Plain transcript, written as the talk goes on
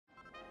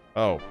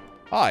Oh.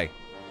 Hi.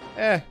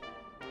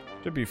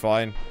 Should be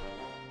fine.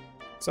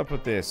 What's up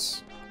with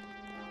this?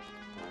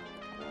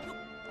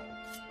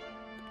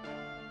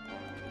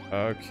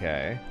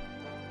 Okay.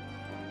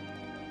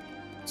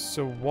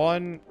 So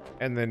 1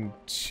 and then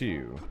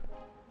 2.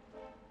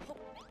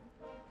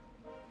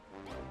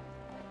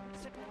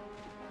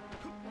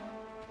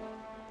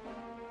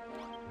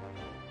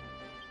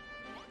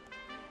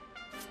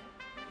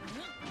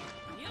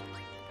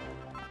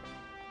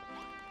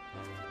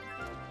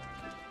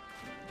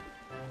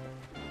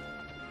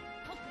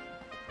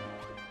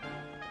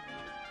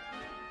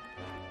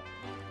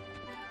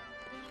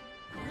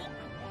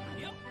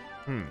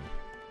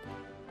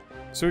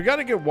 So we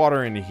gotta get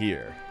water in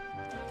here.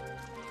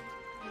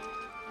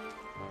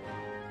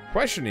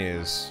 Question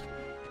is,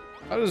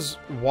 how does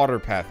water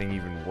pathing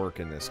even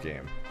work in this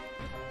game?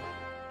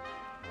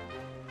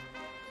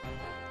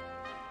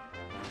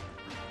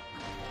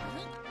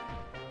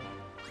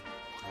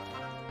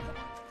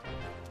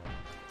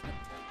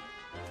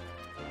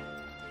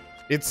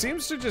 It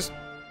seems to just...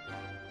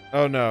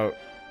 Oh no.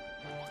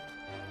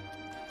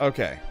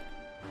 Okay.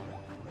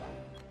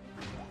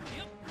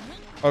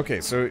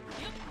 Okay, so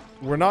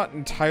we're not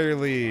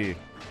entirely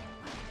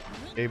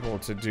able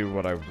to do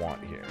what I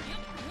want here.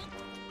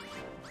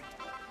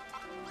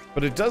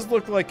 But it does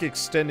look like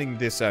extending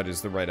this out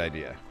is the right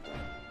idea.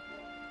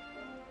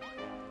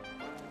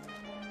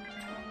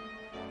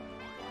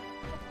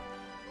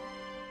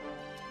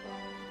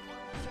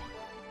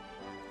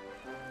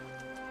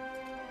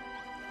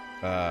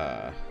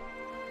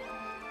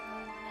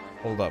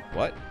 Hold up,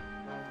 what? It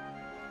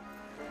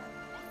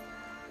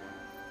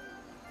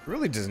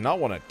really does not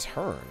want to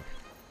turn.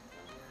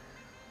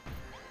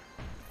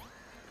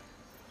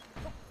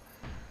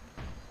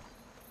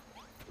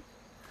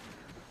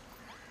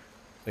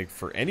 Like,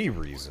 for any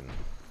reason.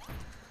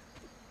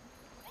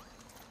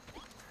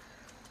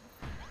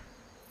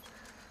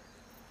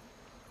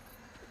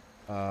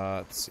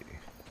 Let's see.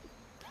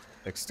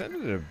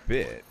 Extended it a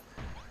bit.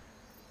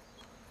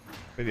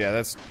 But yeah,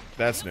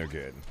 that's no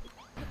good.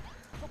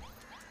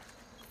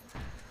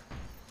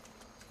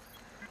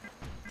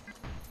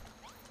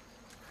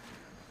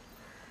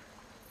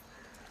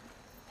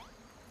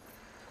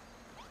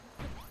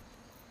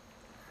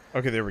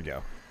 Okay, there we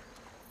go.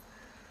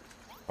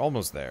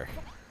 Almost there.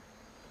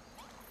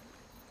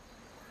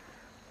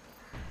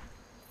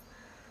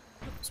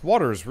 This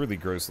water is really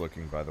gross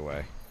looking, by the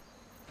way.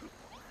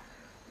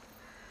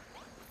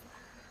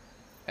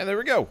 And there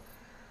we go.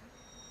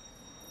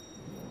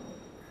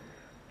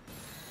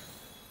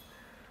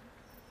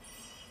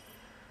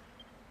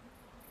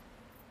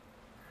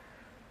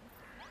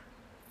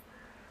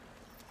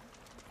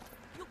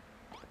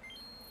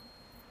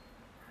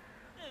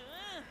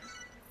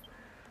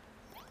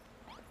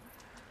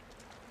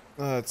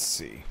 Let's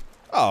see.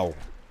 Oh.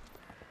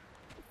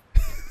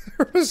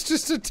 There was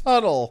just a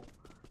tunnel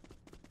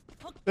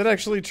that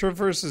actually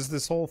traverses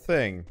this whole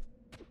thing.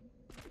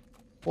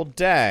 Well,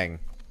 dang.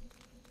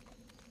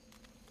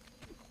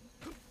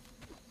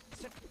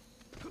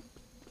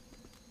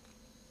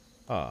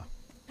 Huh.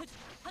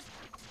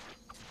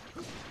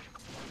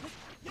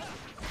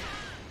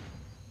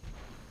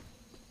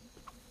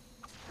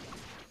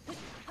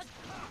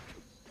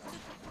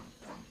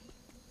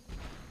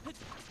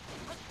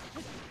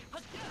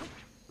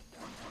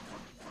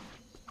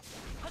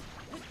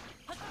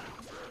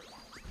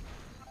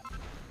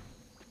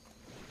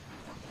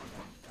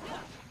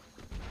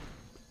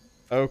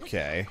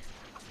 Okay.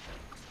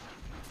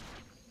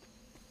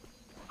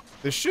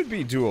 This should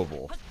be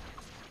doable.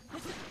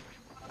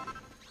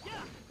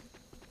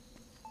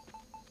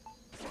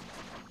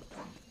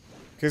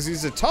 Because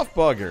he's a tough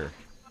bugger.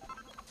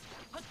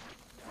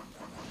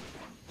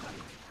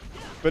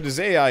 But his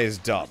AI is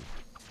dumb.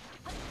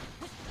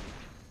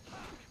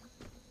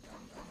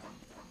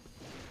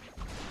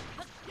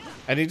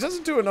 And he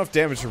doesn't do enough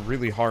damage to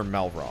really harm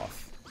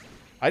Malroth.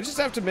 I just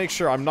have to make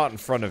sure I'm not in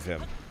front of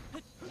him.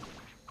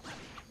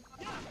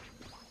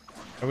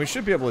 And we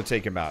should be able to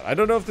take him out. I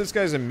don't know if this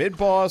guy's a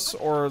mid-boss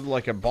or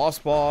like a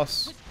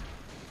boss.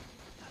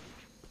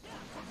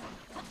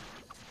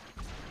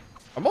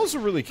 I'm also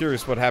really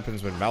curious what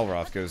happens when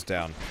Malroth goes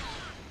down.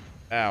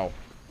 Ow.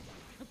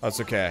 That's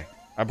okay.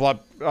 I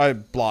brought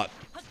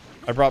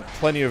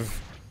plenty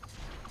of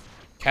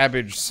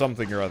cabbage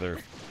something or other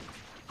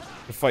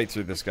to fight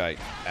through this guy.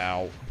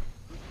 Ow.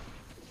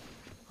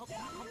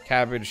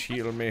 Cabbage,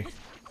 heal me.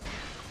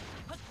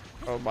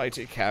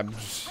 Almighty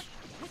cabbage.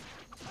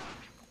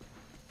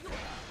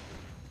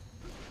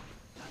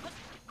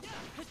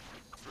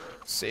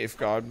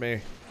 Safeguard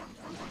me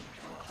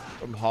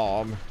from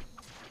harm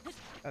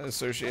and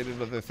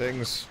associated other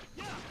things.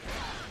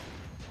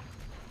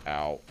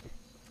 Ow.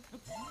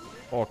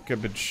 Oh,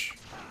 cabbage.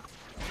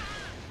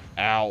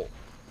 Ow.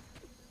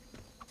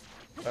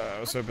 I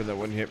was hoping that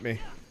wouldn't hit me.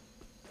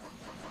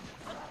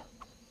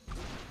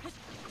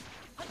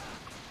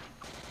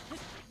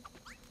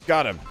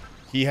 Got him.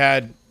 He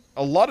had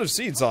a lot of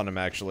seeds on him,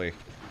 actually.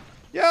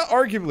 Yeah,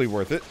 arguably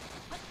worth it.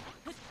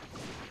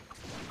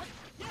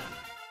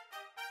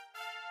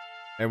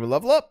 And we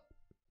level up.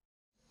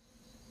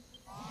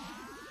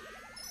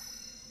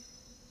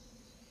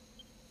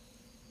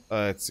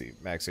 Let's see.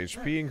 Max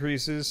HP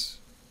increases.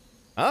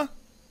 Huh?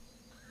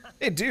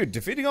 Hey, dude,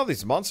 defeating all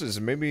these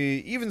monsters made me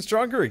even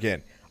stronger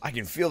again. I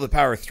can feel the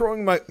power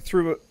flowing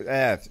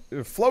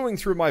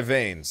through my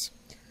veins.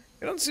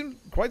 You don't seem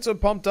quite so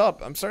pumped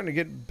up. I'm starting to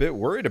get a bit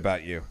worried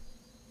about you.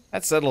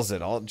 That settles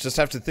it. I'll just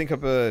have to think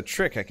up a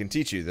trick I can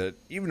teach you that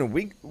even a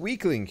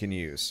weakling can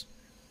use.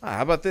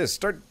 How about this?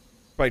 Start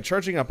by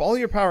charging up all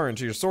your power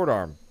into your sword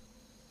arm.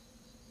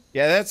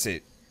 Yeah, that's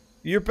it.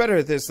 You're better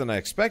at this than I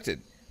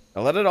expected.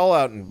 Now let it all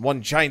out in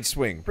one giant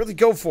swing. Really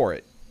go for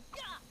it.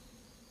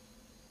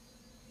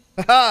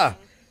 Haha!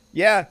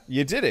 Yeah,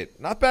 you did it.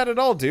 Not bad at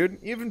all, dude.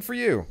 Even for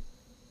you.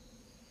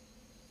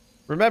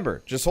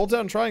 Remember, just hold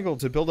down triangle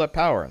to build up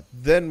power.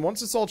 Then,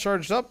 once it's all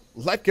charged up,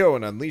 let go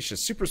and unleash a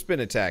super spin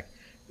attack.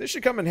 This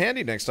should come in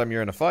handy next time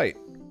you're in a fight.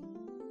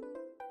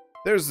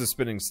 There's the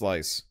spinning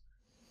slice.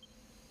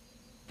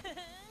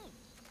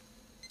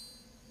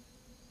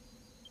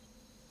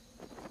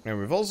 And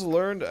we've also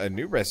learned a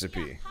new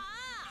recipe.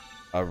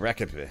 A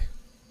recipe.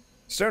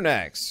 Stone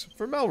axe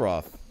for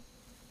Malroth.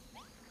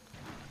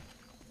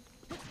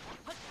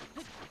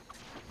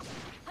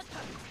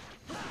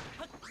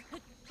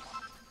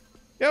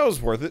 Yeah, it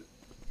was worth it.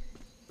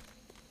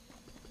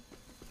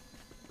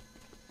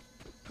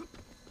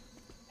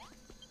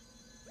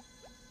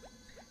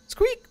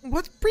 Squeak,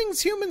 what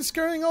brings humans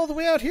scurrying all the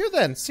way out here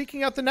then?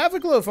 Seeking out the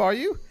Naviglobe, are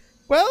you?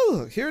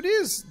 Well, here it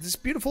is. This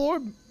beautiful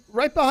orb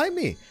right behind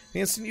me.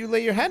 The instant you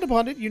lay your hand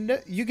upon it,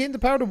 you gain the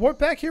power to warp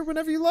back here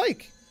whenever you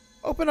like.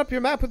 Open up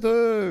your map with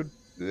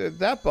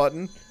that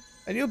button,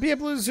 and you'll be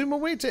able to zoom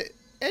away to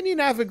any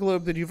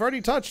Naviglobe that you've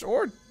already touched,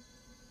 or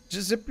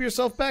just zip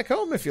yourself back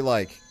home if you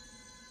like.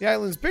 The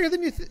island's bigger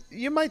than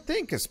you might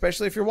think,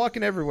 especially if you're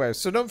walking everywhere,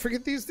 so don't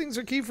forget these things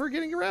are key for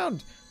getting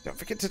around. Don't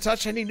forget to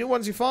touch any new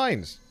ones you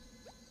find.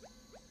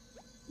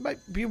 You might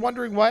be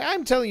wondering why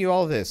I'm telling you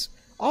all this.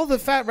 All the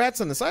fat rats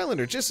on this island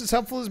are just as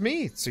helpful as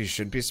me, so you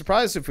shouldn't be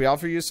surprised if we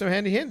offer you some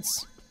handy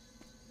hints.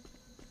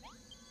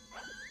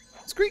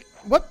 Squeak,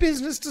 what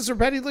business does a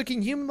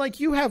ratty-looking human like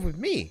you have with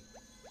me?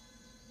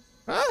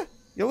 Huh?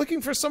 You're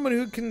looking for someone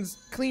who can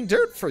clean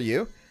dirt for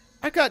you?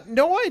 I've got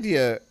no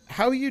idea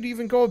how you'd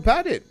even go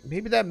about it.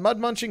 Maybe that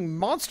mud-munching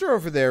monster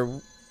over there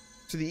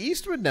to the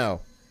east would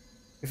know.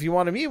 If you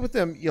want to meet with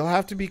them, you'll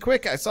have to be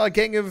quick. I saw a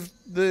gang of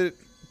the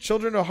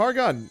Children of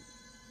Hargon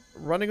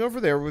running over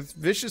there with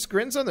vicious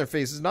grins on their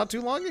faces not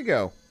too long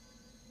ago.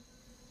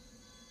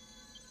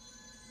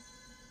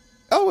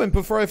 Oh, and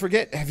before I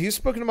forget, have you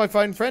spoken to my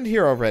fine friend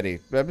here already?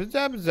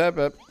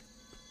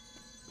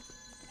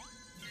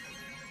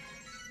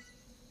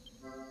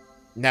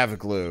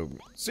 Naviglobe.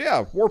 So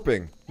yeah,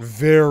 warping.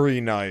 Very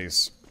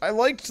nice. I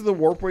liked the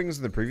warp wings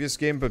in the previous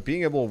game, but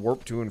being able to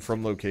warp to and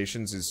from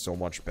locations is so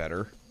much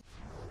better.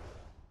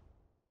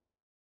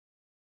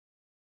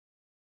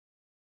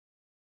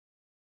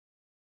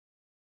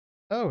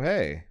 Oh,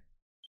 hey.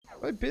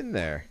 I've been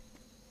there.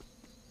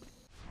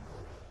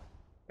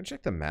 Can I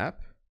check the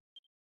map?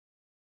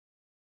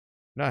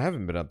 No, I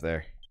haven't been up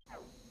there.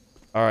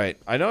 Alright,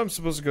 I know I'm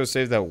supposed to go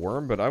save that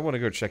worm, but I want to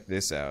go check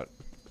this out.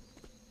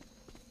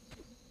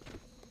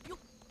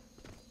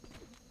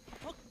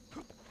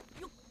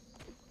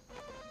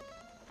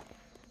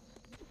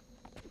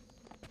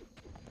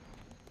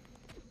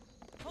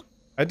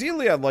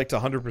 Ideally, I'd like to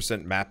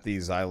 100% map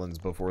these islands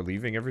before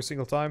leaving every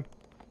single time.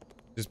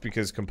 Just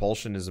because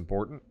compulsion is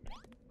important.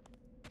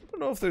 I don't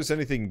know if there's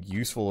anything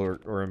useful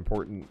or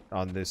important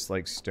on this,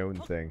 like, stone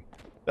thing.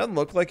 Doesn't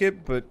look like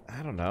it, but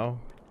I don't know.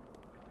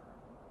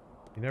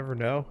 You never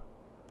know.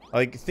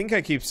 I think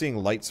I keep seeing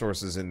light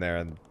sources in there,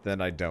 and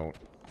then I don't.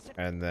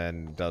 And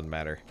then doesn't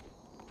matter.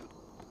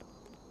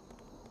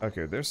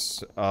 Okay,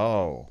 there's...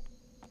 Oh.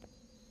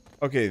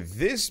 Okay,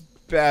 this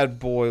bad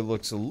boy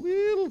looks a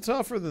little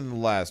tougher than the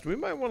last. We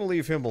might want to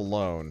leave him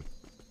alone.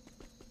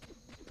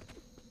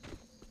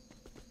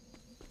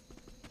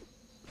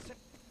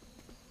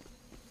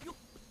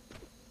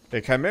 The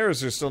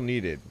chimeras are still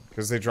needed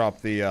because they drop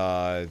the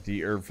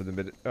herb for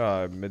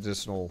the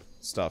medicinal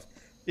stuff.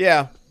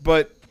 Yeah,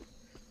 but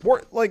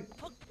more like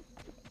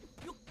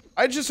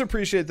I just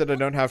appreciate that I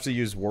don't have to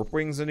use warp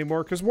wings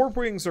anymore because warp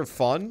wings are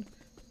fun,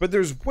 but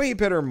there's way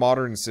better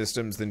modern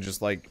systems than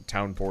just like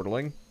town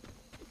portaling,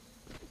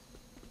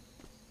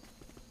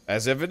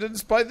 as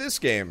evidenced by this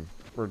game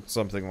or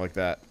something like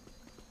that.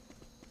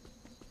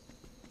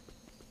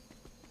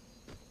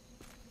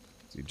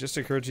 It just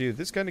occurred to you,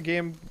 this kind of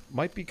game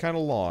might be kind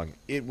of long.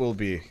 It will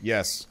be,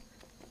 yes.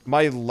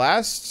 My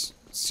last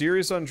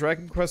series on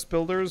Dragon Quest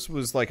Builders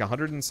was like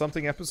 100 and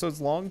something episodes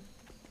long.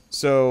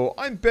 So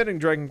I'm betting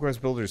Dragon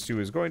Quest Builders 2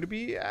 is going to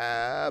be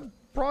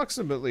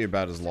approximately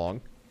about as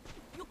long.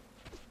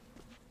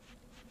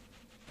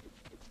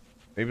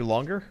 Maybe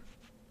longer?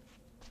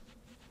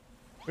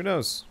 Who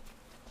knows?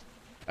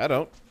 I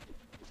don't.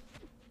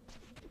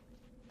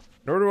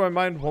 Nor do I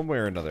mind one way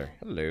or another.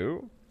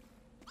 Hello.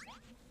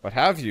 What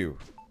have you?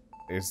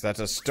 Is that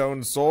a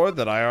stone sword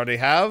that I already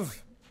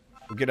have?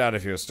 Well, get out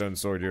of here, stone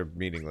sword. You're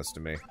meaningless to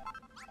me.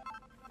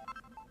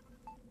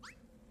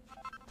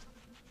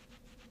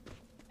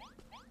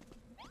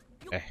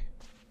 Eh.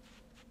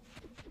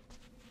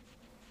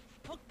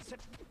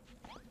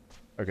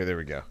 Okay, there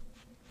we go.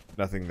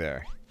 Nothing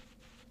there.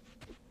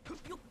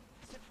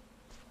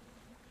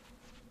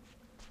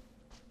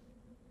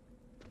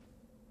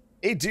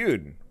 Hey,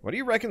 dude. What do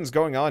you reckon's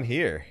going on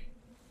here?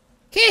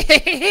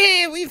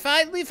 We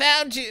finally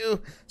found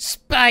you,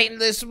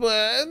 spineless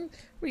worm.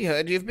 We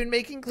heard you've been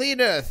making clean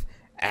earth,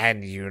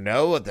 and you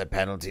know what the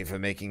penalty for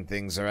making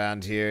things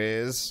around here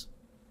is.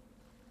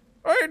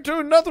 I ain't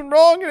doing nothing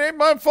wrong. It ain't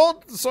my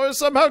fault. The soil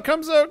somehow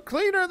comes out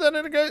cleaner than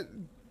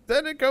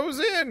it goes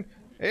in.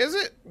 Is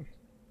it?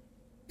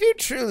 If you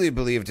truly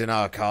believed in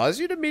our cause,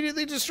 you'd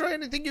immediately destroy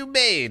anything you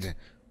made.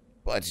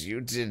 But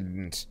you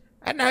didn't.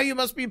 And now you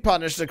must be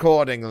punished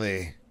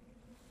accordingly.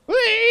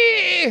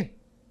 Whee!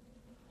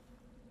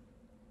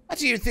 What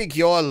do you think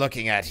you're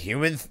looking at,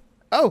 humans?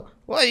 Oh,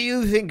 what do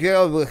you think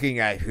you're looking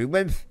at,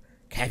 humans?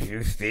 Can't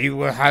you see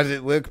how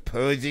it works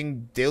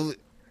purging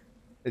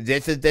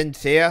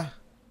dissidents here?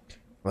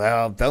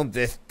 Well, don't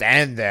just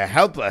stand there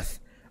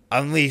helpless.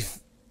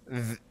 Unless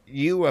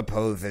you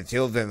oppose the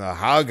Children of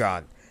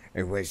Hargon,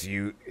 in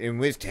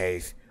which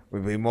case,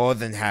 we'd be more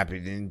than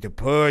happy to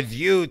purge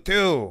you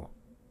too.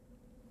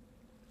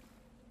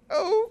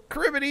 Oh,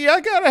 criminy,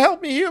 I gotta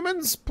help me,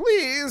 humans,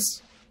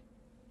 please.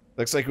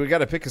 Looks like we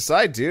gotta pick a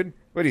side, dude.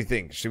 What do you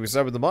think? Should we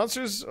side with the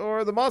monsters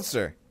or the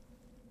monster?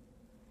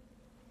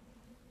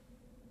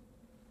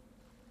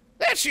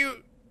 That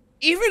you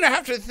even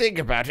have to think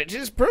about it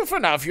is proof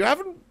enough you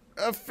haven't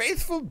a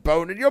faithful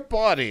bone in your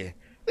body.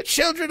 The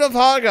Children of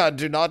Hargon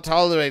do not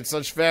tolerate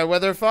such fair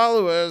weather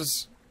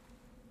followers.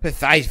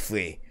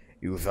 Precisely.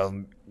 You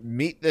shall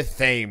meet the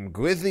same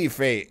grisly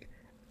fate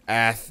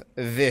as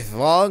this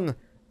long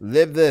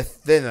live the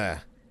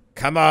thinner.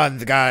 Come on,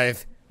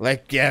 guys.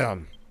 Let's get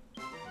 'em.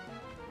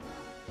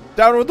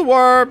 Down with the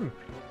worm!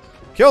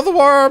 Kill the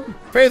worm!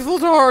 Faithful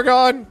to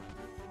Hargon!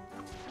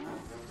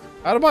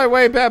 Out of my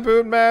way,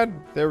 baboon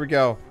man! There we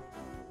go.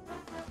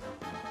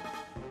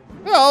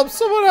 Help!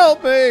 Someone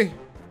help me!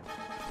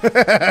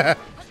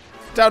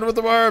 Down with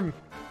the worm!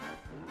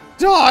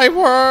 Die,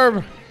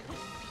 worm!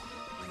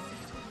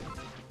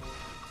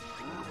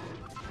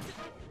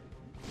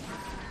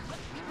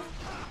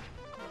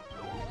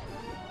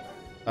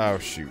 Oh,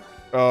 shoot.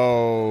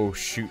 Oh,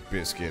 shoot,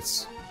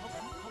 biscuits.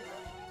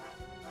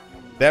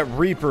 That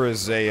Reaper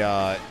is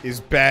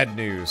bad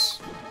news.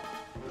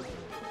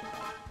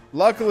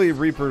 Luckily,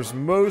 Reaper's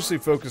mostly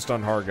focused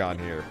on Hargon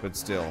here, but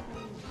still.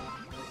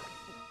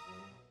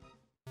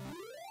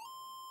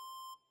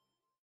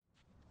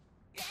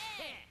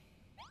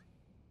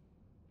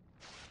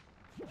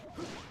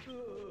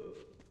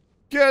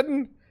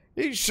 Getting,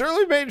 he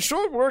surely made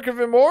short work of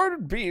immortal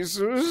beasts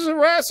who's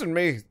harassing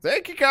me.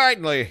 Thank you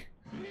kindly.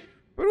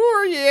 But who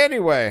are you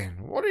anyway?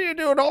 What are you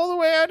doing all the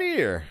way out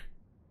here?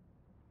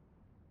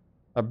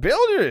 A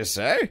builder, you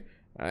say?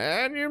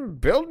 And you're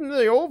building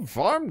the old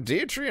farm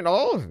deity and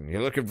all?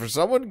 You're looking for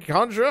someone to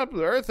conjure up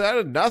the earth out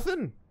of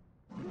nothing?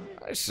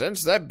 I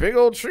sensed that big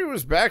old tree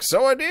was back,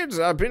 so I did.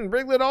 I've been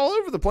wriggling all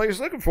over the place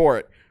looking for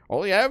it.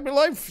 Only I have my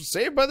life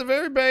saved by the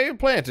very bay who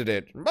planted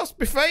it. It must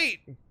be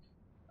fate.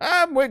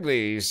 I'm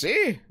Wiggly, you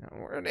see?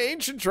 We're an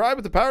ancient tribe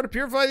with the power to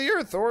purify the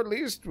earth, or at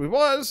least we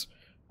was.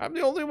 I'm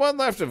the only one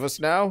left of us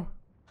now.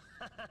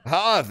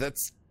 Ah,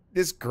 that's...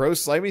 This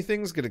gross slimy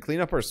thing's gonna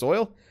clean up our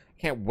soil?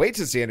 Can't wait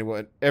to see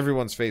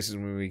everyone's faces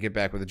when we get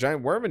back with a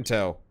giant worm in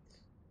tow.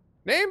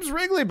 Name's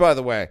Wrigley, by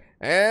the way.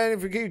 And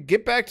if we could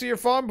get back to your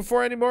farm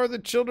before any more of the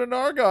Children of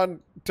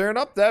Hargon turn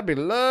up, that'd be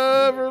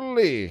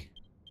lovely.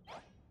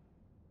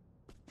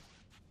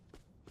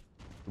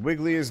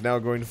 Wiggly is now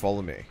going to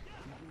follow me.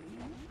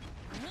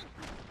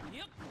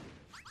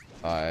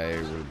 I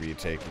will be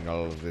taking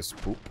all of this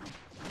poop.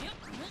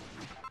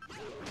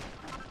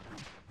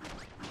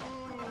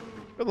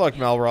 Good luck,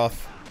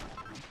 Malroth.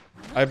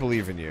 I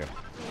believe in you.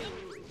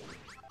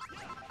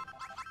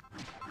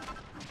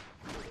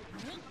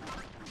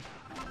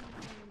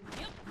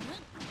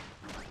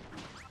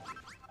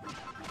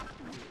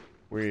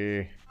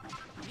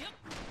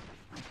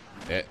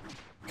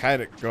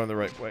 Kind of going the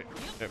right way.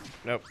 Nope,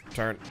 nope,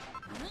 turn.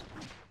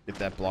 Get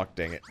that block,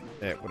 dang it.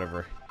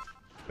 Whatever.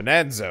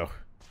 Bonanzo.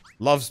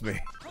 Loves me.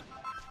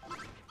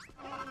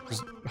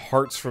 Just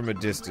hearts from a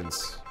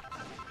distance.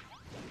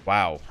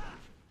 Wow.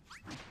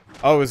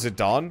 Oh, is it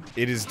Dawn?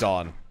 It is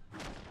Dawn.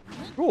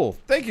 Cool.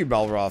 Thank you,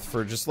 Malroth,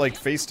 for just, like,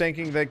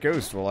 face-tanking that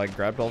ghost while I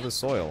grabbed all this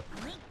soil.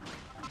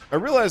 I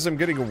realize I'm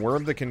getting a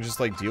worm that can just,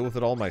 like, deal with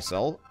it all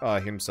myself,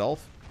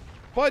 himself.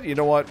 But, you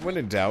know what? When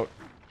in doubt.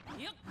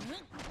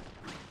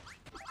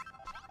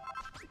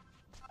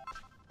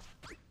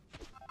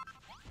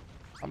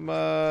 I'm,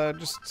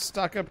 just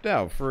stock up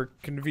now, for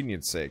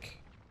convenience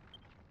sake.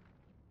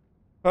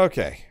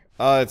 Okay.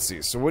 Let's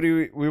see. So what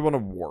do we want to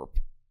warp?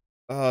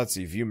 Let's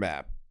see. View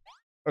map.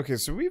 Okay,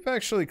 so we've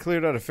actually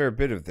cleared out a fair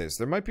bit of this.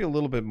 There might be a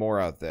little bit more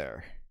out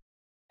there.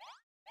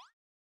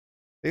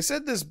 They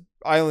said this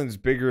island's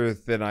bigger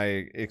than I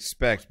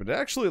expect, but it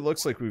actually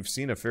looks like we've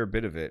seen a fair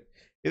bit of it.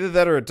 Either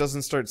that or it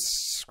doesn't start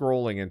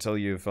scrolling until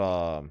you've,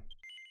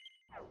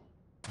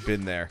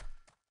 been there.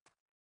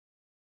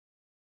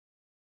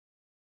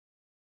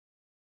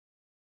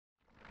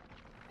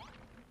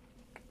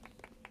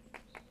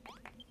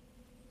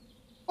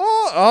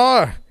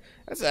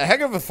 That's a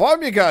heck of a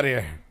farm you got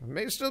here. It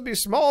may still be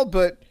small,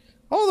 but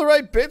all the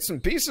right bits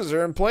and pieces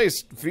are in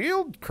place.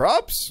 Field,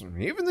 crops,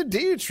 even the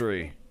D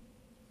tree.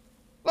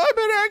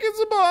 Limerack is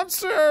a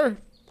monster!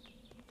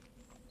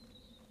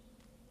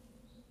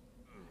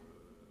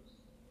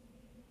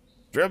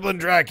 Dribbling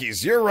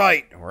Drakes, you're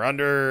right. We're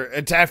under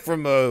attack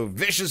from a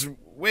vicious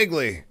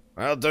Wiggly.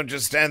 Well, don't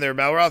just stand there,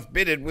 Malroth.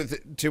 Bid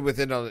it to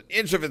within an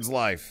inch of its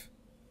life.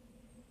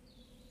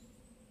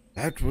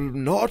 That will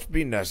not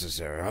be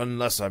necessary,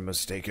 unless I'm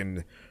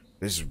mistaken.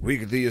 This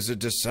Wiggly is a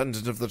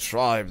descendant of the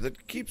tribe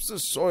that keeps the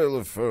soil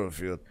of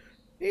Furfield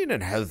clean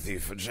and healthy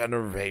for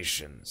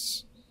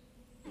generations.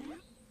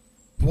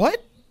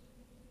 What?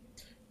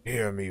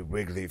 Hear me,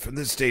 Wiggly. From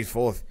this day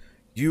forth,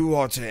 you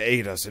are to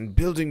aid us in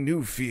building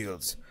new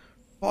fields.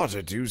 Or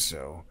to do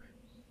so.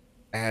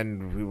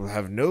 And we will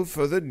have no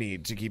further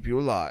need to keep you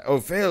alive. Oh,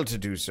 fail to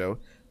do so,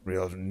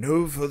 we'll have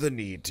no further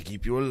need to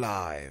keep you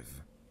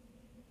alive.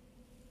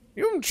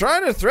 You're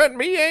trying to threaten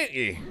me, ain't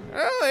ye?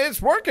 Well,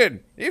 it's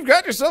working. You've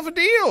got yourself a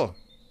deal.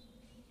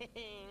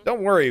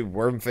 Don't worry,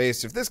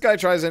 Wormface. If this guy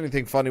tries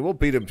anything funny, we'll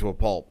beat him to a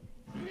pulp.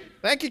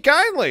 Thank you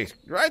kindly.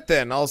 Right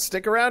then, I'll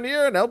stick around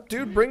here and help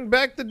dude bring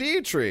back the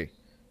D tree.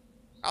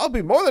 I'll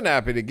be more than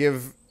happy to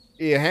give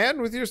you a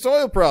hand with your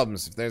soil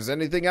problems. If there's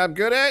anything I'm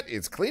good at,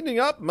 it's cleaning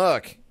up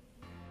muck.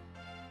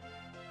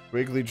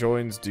 Wiggly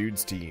joins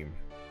dude's team.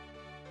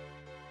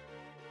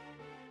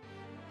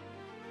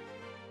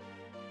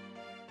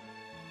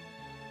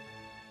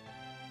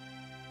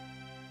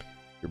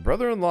 Your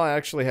brother-in-law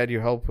actually had you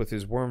help with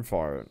his worm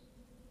farm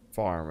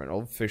and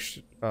old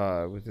fish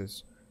with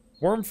his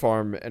worm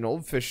farm and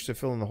old fish to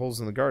fill in the holes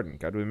in the garden.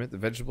 Got to admit, the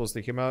vegetables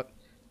that came out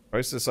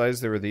twice the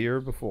size they were the year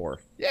before.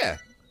 Yeah.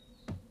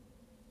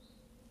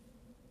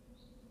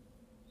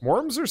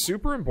 Worms are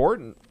super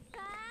important.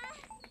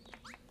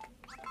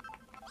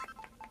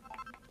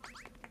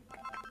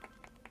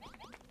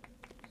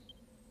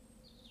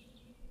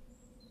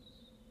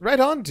 Right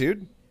on,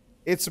 dude.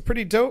 It's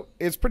pretty dope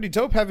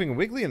having a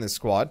Wiggly in this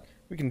squad.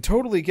 We can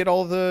totally get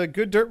all the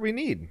good dirt we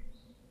need.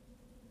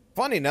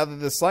 Funny, now that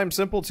the slimy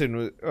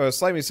simpleton was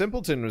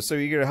so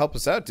eager to help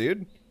us out,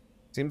 dude.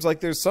 Seems like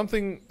there's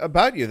something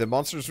about you that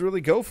monsters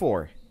really go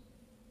for.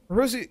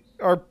 Rosie,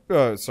 our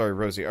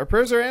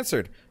prayers are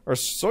answered. Our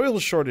soil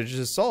shortage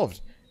is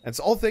solved. And it's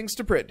all thanks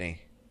to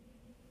Brittany.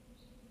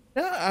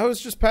 Yeah, I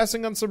was just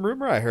passing on some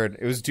rumor I heard.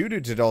 It was Dude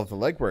who did all the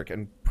legwork,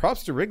 and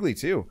props to Wrigley,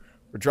 too.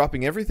 We're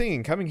dropping everything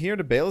and coming here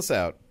to bail us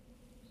out.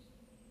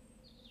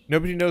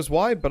 Nobody knows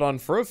why, but on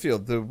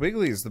Furfield, the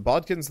Wigglies, the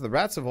Bodkins, and the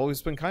Rats have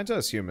always been kind to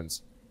us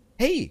humans.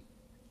 Hey,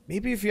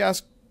 maybe if you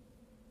ask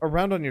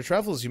around on your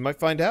travels, you might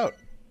find out.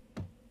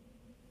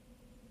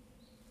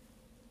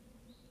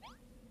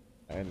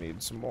 I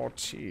need some more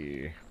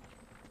tea.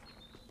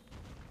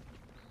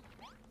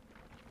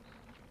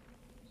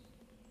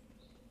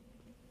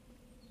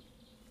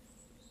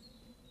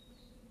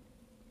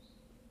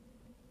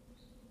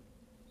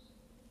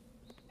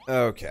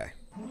 Okay.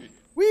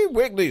 We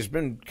Wigglies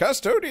been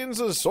custodians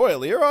of the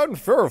soil here on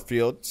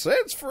Furfield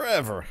since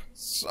forever.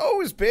 It's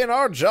always been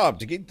our job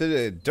to keep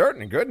the dirt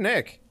in good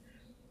nick.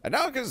 And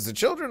now because the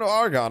Children of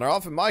Hargon are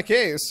off my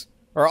case,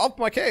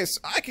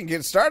 I can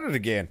get started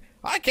again.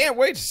 I can't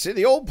wait to see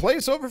the old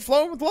place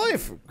overflowing with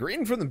life,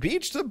 green from the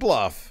beach to the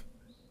bluff.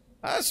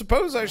 I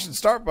suppose I should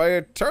start by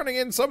turning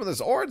in some of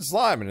this orange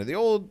slime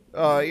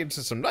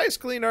into some nice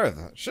clean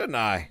earth, shouldn't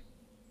I?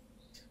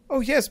 Oh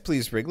yes,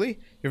 please, Wrigley.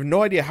 You have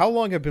no idea how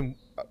long I've been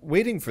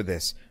waiting for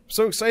this. I'm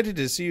so excited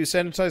to see you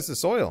sanitize the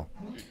soil.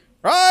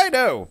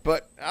 Righto,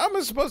 but how am I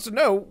supposed to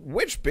know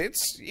which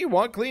bits you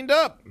want cleaned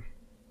up?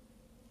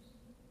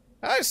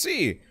 I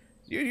see.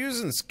 You're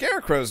using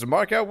scarecrows to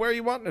mark out where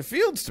you want the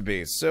fields to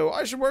be, so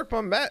I should work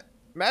my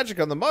magic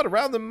on the mud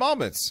around the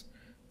moments.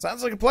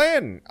 Sounds like a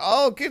plan.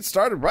 I'll get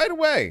started right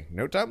away.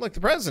 No time like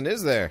the present,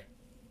 is there?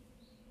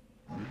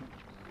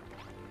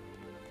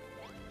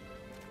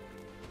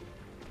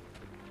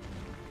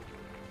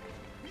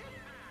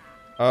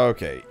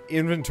 Okay,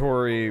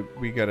 inventory,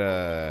 we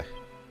gotta...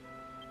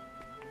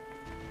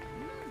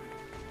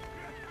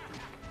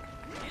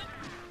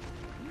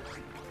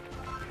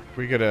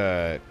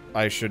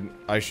 I should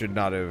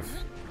not have...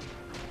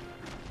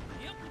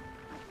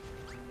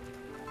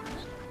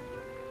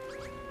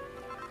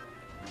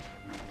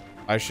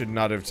 I should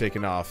not have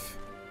taken off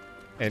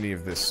any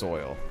of this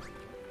soil.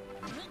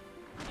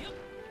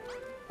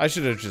 I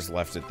should have just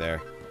left it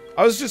there.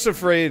 I was just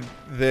afraid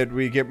that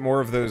we get more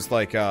of those,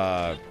 like,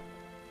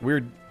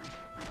 weird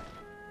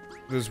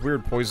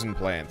poison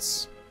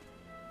plants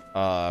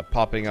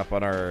popping up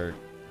on our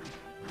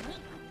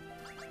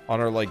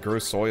like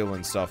gross soil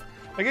and stuff.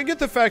 Like, I get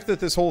the fact that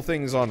this whole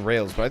thing's on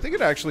rails, but I think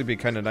it'd actually be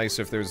kind of nice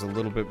if there's a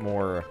little bit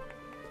more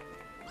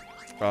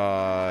do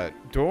I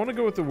want to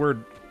go with the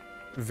word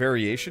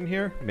variation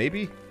here?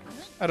 Maybe?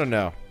 I don't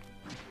know.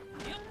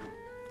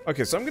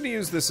 Okay, so I'm gonna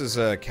use this as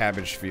a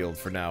cabbage field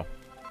for now.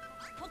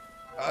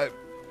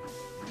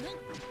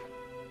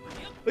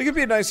 Like, it'd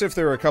be nice if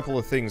there were a couple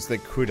of things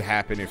that could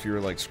happen if you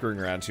were, like, screwing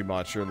around too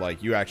much or,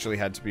 like, you actually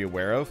had to be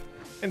aware of.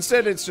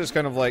 Instead, it's just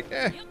kind of like,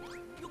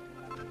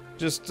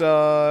 just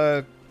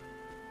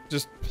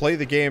play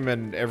the game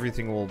and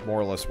everything will more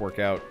or less work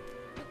out.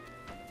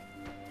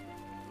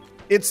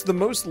 It's the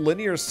most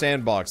linear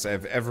sandbox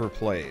I've ever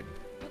played.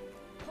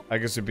 I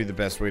guess would be the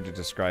best way to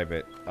describe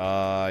it.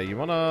 You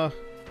wanna...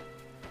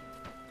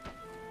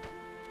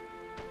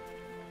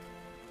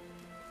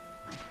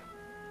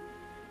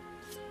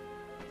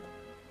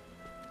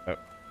 Oh,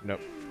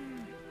 nope.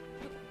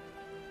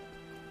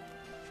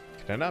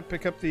 Can I not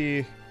pick up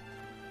the...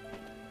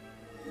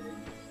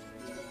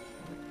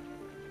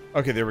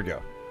 Okay, there we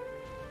go.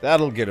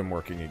 That'll get him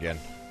working again.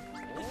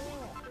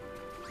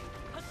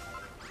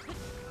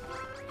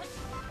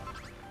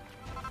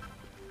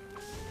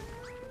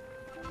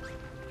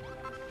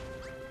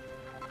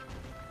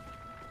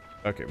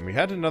 Okay, we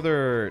had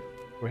another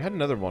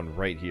one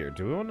right here.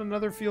 Do we want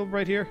another field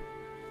right here?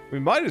 We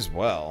might as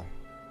well.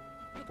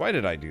 Why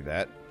did I do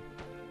that?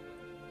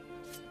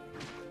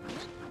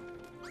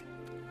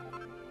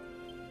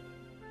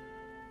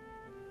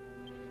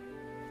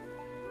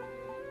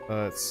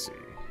 Let's see.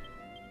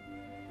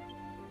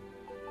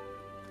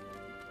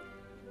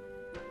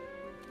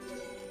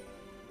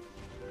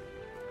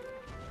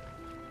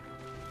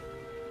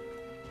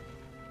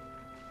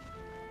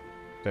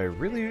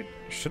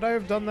 Should I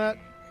have done that?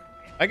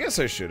 I guess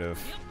I should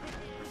have.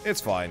 It's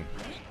fine.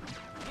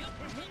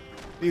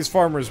 These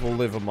farmers will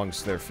live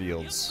amongst their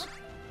fields.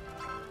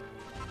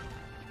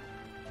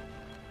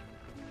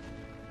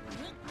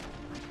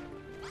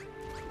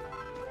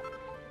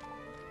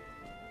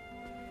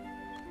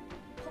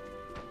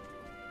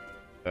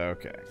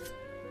 Okay.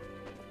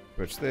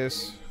 Switch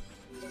this.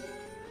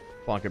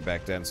 Plonk it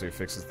back down so he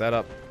fixes that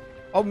up.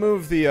 I'll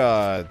move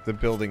the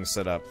building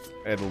setup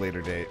at a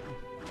later date.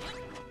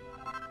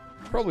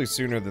 Probably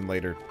sooner than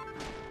later.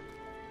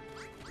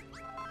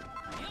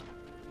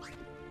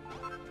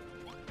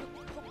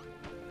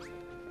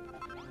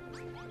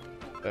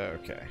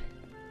 Okay.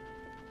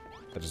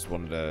 I just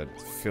wanted to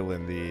fill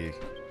in the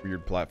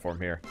weird platform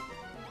here.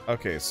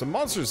 Okay, some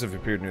monsters have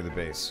appeared near the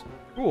base.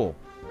 Cool.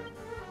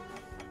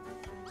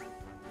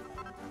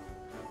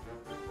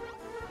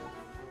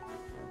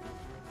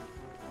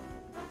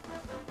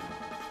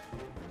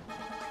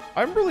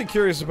 I'm really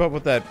curious about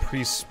what that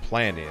priest's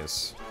plan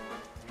is.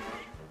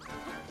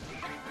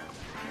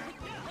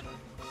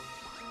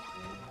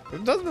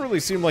 It doesn't really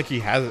seem like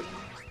he has it.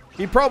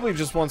 He probably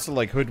just wants to,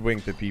 like,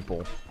 hoodwink the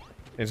people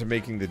into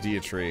making the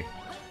Deity.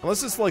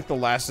 Unless it's, like, the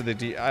last of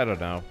the I don't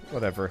know.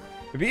 Whatever.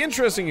 It'd be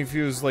interesting if he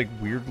was, like,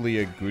 weirdly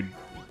a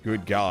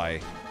good guy.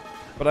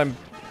 But I'm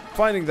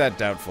finding that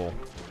doubtful.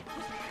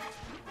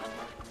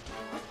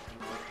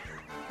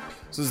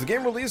 So is the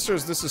game released, or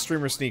is this a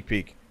streamer sneak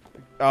peek?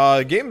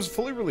 Game's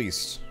fully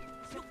released.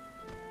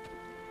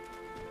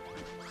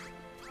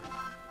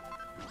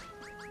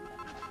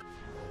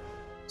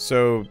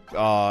 So,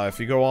 if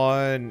you go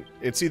on,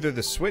 it's either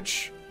the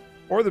Switch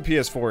or the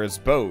PS4, it's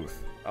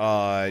both.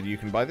 You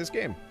can buy this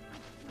game.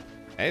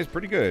 And it's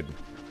pretty good.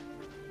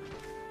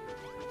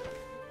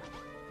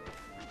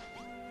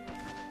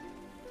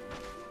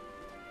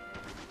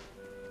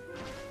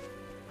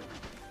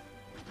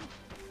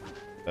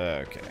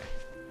 Okay.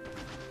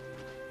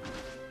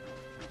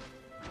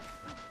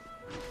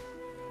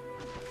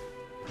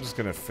 I'm just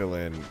gonna fill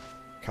in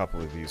a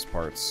couple of these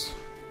parts.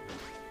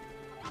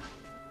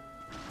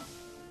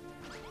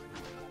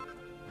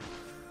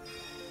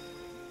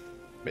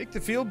 Make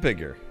the field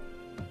bigger.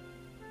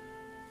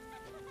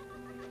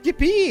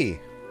 Yippee!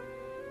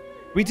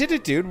 We did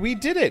it, dude. We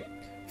did it.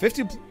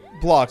 50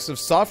 blocks of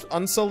soft,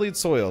 unsullied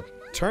soil,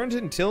 turned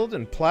and tilled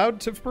and plowed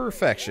to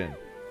perfection.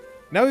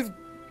 Now we've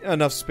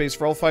enough space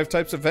for all 5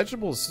 types of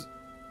vegetables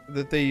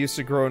that they used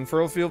to grow in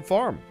Furrowfield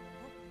Farm.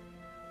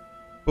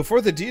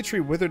 Before the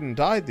Deity withered and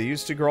died, they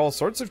used to grow all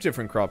sorts of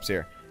different crops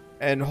here,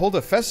 and hold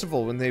a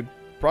festival when they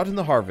brought in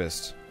the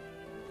harvest.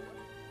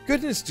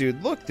 Goodness,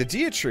 dude, look, the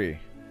Deity!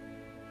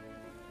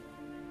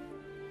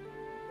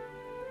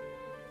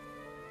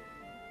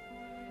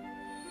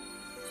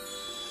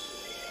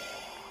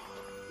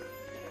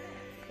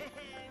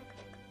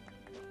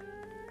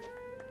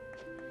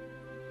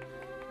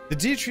 The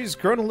Deity's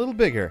grown a little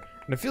bigger,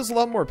 and it feels a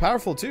lot more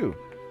powerful, too.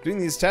 Doing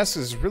these tasks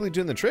is really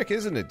doing the trick,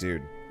 isn't it,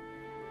 dude?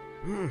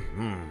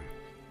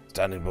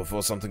 Standing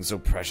before something so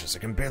precious, I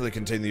can barely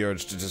contain the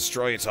urge to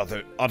destroy it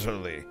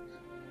utterly.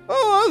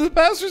 Oh, the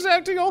bastard's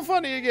acting all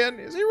funny again.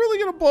 Is he really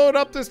gonna blow it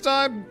up this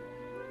time?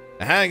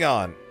 Hang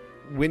on.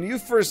 When you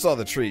first saw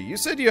the tree, you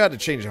said you had to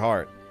change your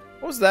heart.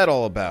 What was that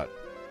all about?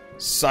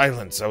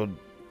 Silence, oh...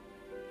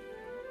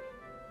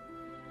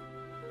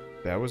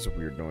 That was a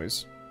weird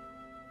noise.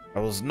 I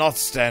will not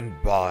stand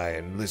by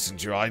and listen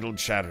to your idle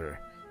chatter.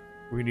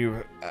 When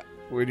you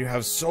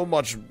have so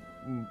much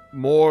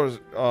more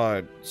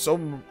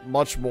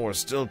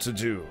still to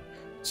do.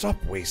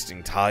 Stop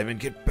wasting time and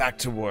get back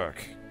to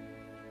work.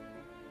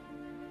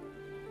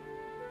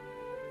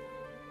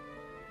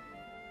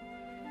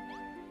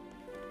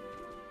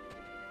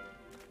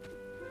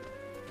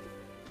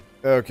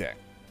 Okay.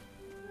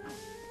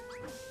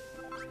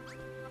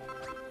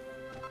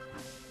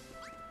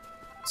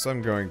 So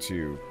I'm going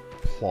to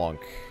plonk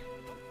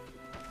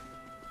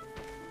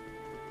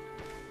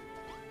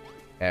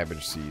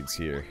cabbage seeds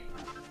here.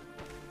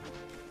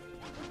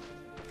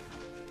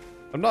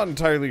 I'm not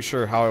entirely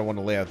sure how I want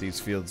to lay out these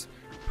fields.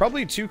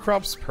 Probably 2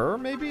 crops per,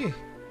 maybe?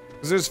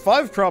 Because there's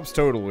 5 crops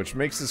total, which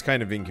makes this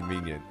kind of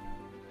inconvenient.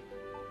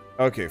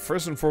 Okay,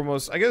 first and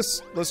foremost, I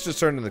guess let's just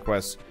turn to the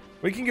quest.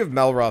 We can give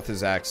Malroth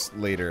his axe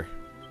later.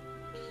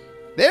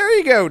 There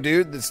you go,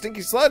 dude. The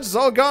stinky sludge is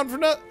all gone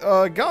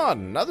for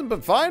gone. Nothing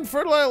but fine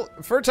fertile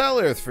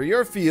earth for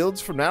your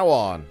fields from now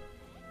on.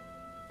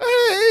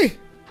 Hey!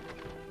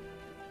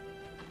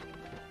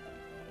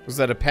 Was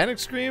that a panic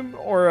scream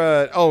or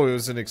a... Oh, it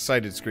was an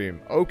excited scream.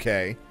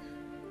 Okay.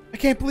 I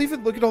can't believe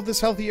it. Look at all this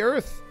healthy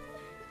earth.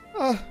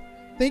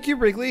 Thank you,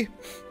 Wrigley.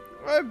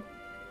 I'm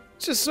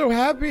just so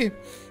happy.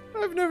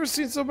 I've never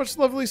seen so much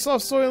lovely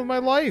soft soil in my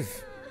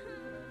life.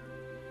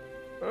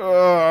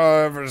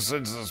 Ever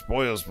since the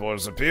spoil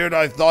spores appeared,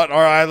 I thought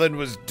our island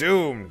was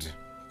doomed.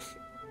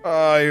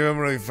 Even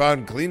when we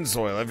found clean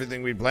soil,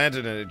 everything we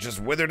planted in it just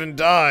withered and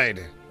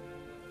died.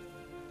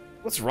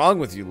 What's wrong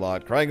with you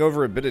lot, crying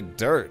over a bit of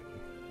dirt?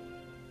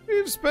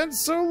 We've spent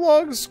so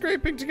long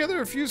scraping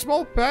together a few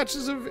small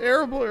patches of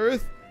arable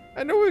earth.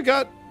 I know we've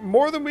got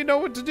more than we know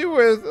what to do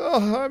with.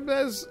 Oh, I'm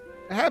as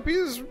happy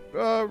as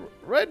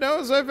right now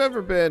as I've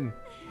ever been.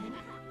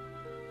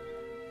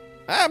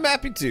 I'm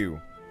happy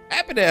too.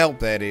 Happy to help,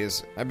 that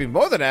is. I'd be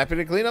more than happy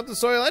to clean up the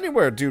soil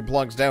anywhere dude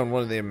plunks down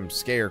one of them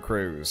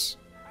scarecrows.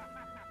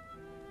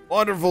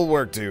 Wonderful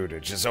work, dude.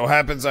 It just so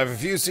happens I have a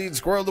few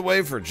seeds squirreled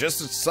away for just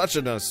such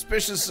an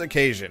auspicious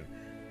occasion.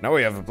 Now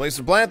we have a place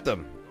to plant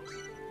them.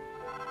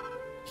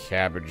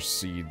 Cabbage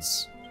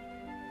seeds.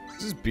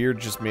 Is this beard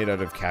just made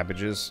out of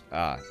cabbages?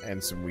 Ah,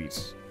 and some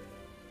wheat.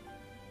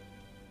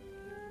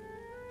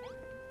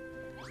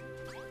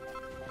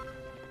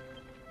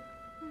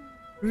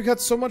 We've got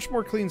so much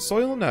more clean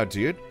soil now,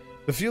 dude.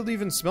 The field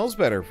even smells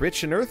better,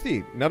 rich and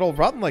earthy, not all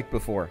rotten like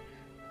before.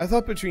 I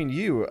thought between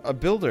you, a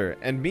builder,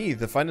 and me,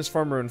 the finest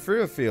farmer in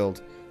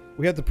Fairfield,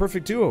 we had the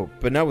perfect duo.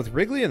 But now with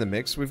Wrigley in the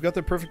mix, we've got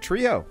the perfect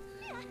trio.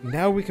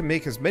 Now we can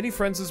make as many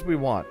friends as we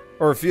want,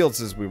 or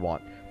fields as we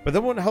want. But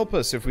that won't help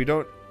us if we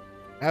don't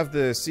have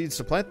the seeds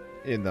to plant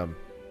in them.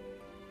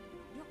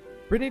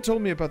 Brittany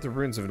told me about the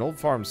ruins of an old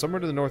farm somewhere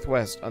to the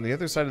northwest, on the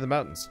other side of the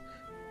mountains.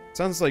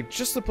 Sounds like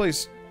just the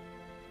place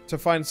to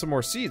find some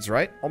more seeds,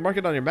 right? I'll mark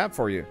it on your map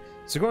for you.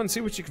 So go and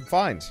see what you can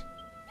find.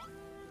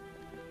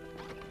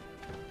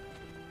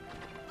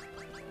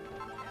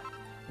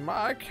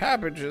 My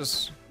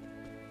cabbages.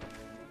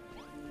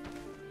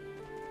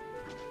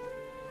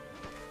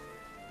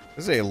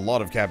 This is a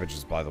lot of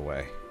cabbages, by the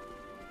way.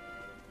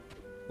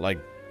 Like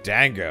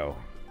dango.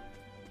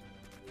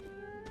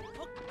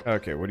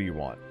 Okay, what do you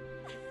want?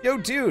 Yo,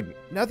 dude,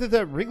 now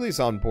that Wrigley's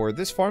on board,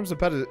 this farm's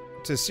about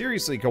to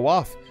seriously go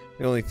off.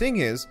 The only thing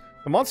is,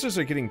 the monsters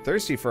are getting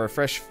thirsty for our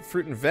fresh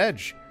fruit and veg.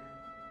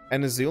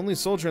 And as the only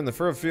soldier in the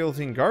Fairfield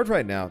Guard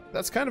right now,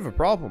 that's kind of a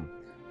problem.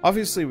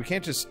 Obviously, we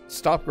can't just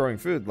stop growing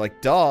food.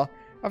 Like, duh.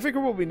 I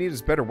figure what we need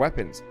is better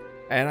weapons.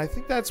 And I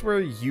think that's where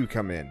you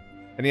come in.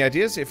 Any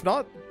ideas? If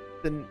not,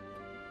 then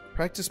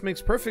practice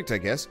makes perfect, I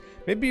guess.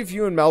 Maybe if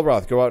you and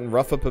Malroth go out and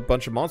rough up a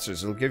bunch of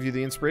monsters, it'll give you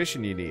the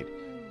inspiration you need.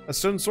 A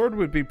stone sword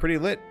would be pretty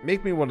lit.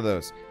 Make me one of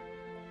those.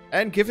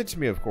 And give it to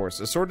me, of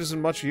course. A sword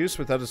isn't much use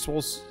without a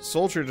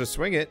soldier to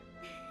swing it.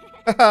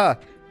 Haha!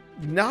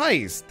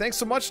 Nice! Thanks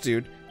so much,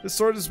 dude. This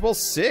sword is well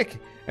sick.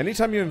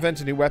 Anytime you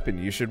invent a new weapon,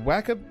 you should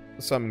whack up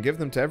some and give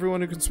them to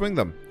everyone who can swing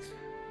them.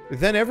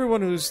 Then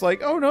everyone who's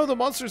like, oh no, the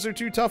monsters are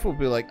too tough, will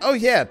be like, oh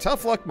yeah,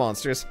 tough luck,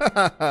 monsters.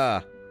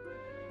 Hahaha.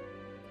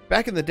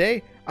 Back in the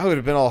day, I would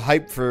have been all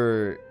hyped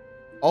for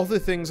all the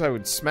things I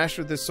would smash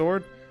with this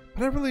sword,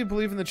 but I don't really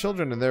believe in the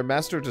children and their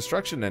master of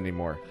destruction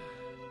anymore.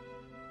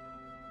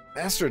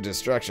 Master of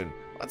destruction?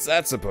 What's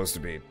that supposed to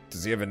be?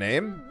 Does he have a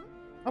name?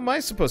 How am I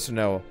supposed to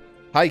know?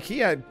 High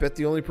key, I bet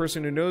the only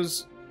person who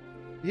knows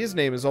his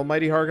name is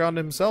Almighty Hargon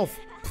himself.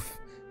 Pfft,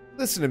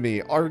 listen to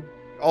me,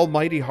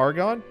 Almighty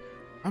Hargon?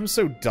 I'm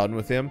so done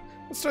with him.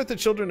 Let's start the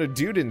Children of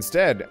Dude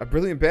instead. A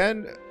brilliant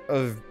band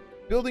of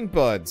building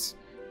buds.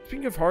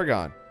 Speaking of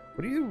Hargon,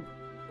 what do you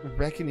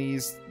reckon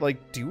he's,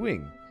 like,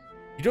 doing?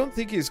 You don't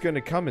think he's going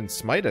to come and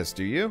smite us,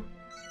 do you?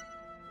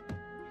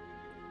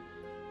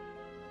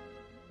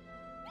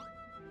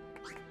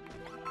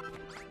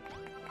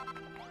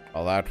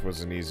 Oh, that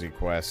was an easy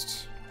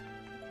quest.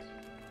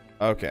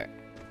 Okay.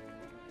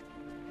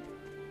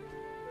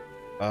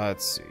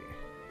 Let's see.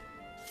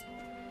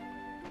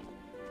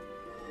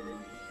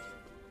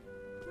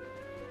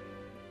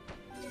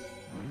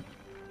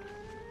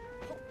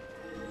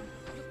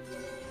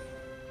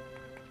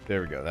 There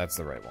we go, that's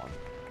the right one.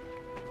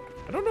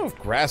 I don't know if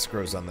grass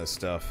grows on this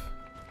stuff.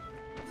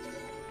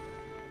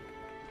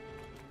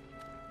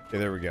 Okay,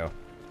 there we go.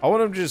 I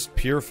want to just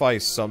purify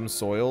some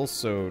soil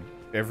so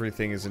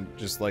everything isn't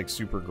just like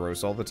super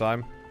gross all the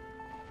time.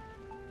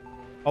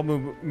 I'll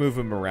move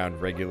them around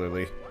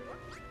regularly.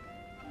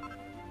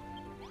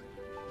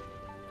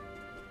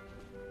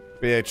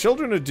 But yeah,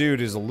 Children of Dude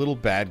is a little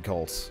bad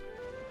cult.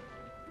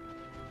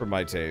 For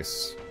my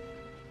tastes.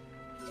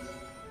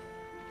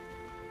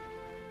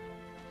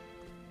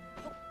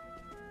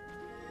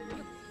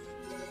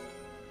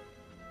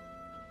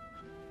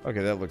 Okay,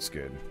 that looks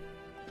good.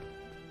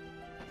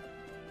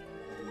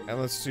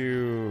 And let's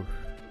do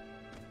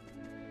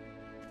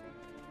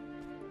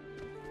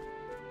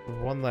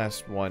one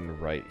last one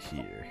right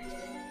here.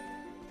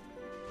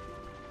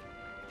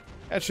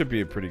 That should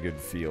be a pretty good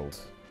field.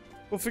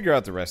 We'll figure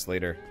out the rest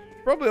later.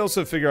 Probably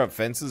also figure out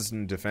fences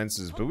and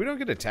defenses, but we don't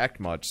get attacked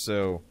much,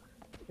 so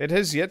it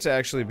has yet to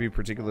actually be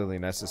particularly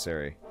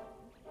necessary.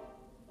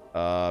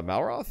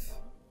 Malroth?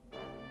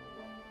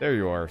 There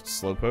you are,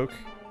 Slowpoke.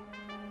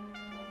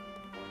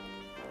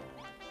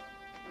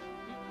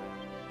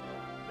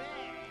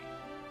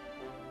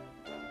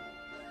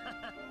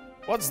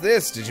 What's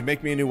this? Did you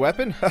make me a new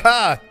weapon?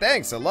 Haha,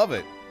 thanks, I love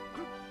it.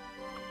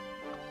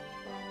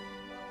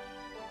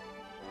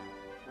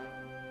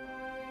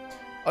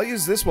 I'll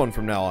use this one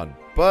from now on,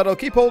 but I'll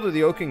keep hold of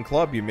the oaken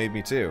club you made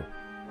me too.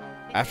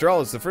 After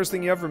all, it's the first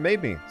thing you ever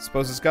made me.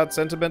 Suppose it's got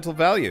sentimental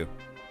value.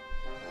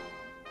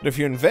 But if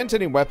you invent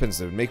any weapons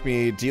that would make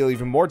me deal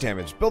even more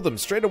damage, build them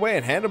straight away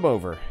and hand them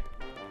over.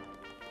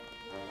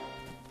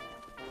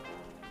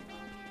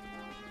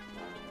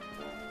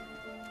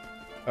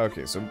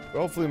 Okay, so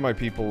hopefully my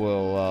people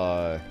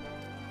will,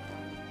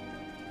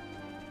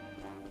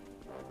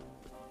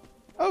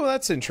 Oh,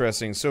 that's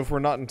interesting. So if we're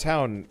not in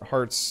town,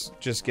 hearts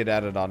just get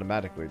added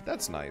automatically.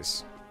 That's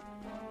nice.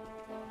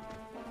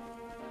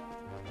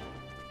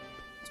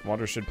 This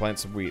water should plant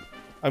some wheat.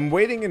 I'm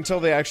waiting until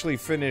they actually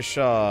finish,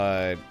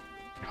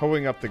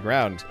 hoeing up the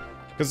ground.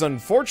 Because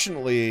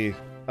unfortunately,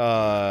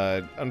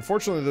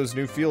 those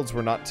new fields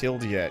were not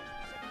tilled yet.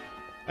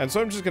 And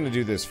so I'm just going to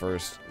do this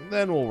first.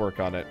 Then we'll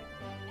work on it.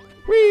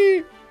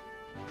 Whee!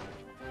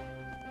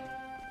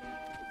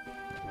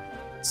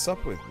 What's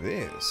up with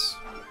this?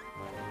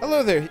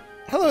 Hello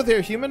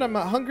there, human. I'm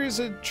hungry as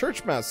a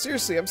church mouse.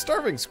 Seriously, I'm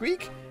starving,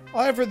 Squeak.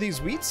 All I have are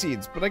these wheat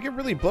seeds, but I get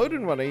really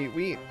bloated when I eat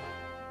wheat.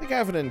 I think I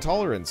have an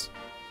intolerance.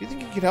 You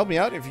think you could help me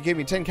out? If you gave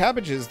me 10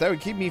 cabbages, that would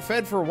keep me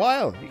fed for a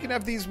while. You can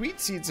have these wheat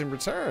seeds in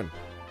return.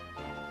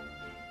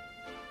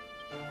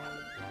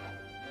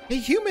 Hey,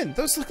 human,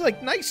 those look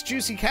like nice,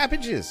 juicy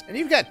cabbages. And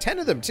you've got 10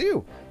 of them,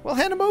 too. Well,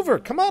 hand them over.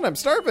 Come on, I'm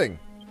starving.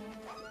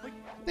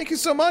 Thank you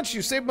so much.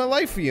 You saved my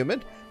life,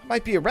 human.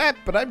 Might be a rat,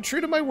 but I'm true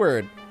to my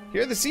word.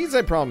 Here are the seeds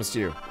I promised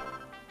you.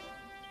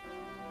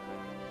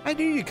 I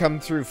knew you'd come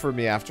through for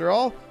me after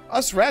all.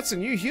 Us rats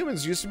and you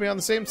humans used to be on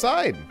the same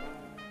side.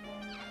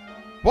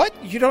 What?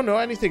 You don't know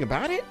anything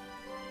about it?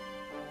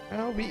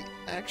 Well,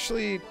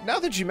 now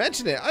that you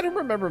mention it, I don't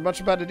remember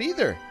much about it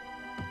either.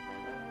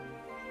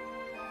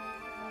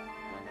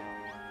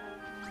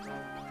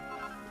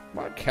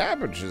 My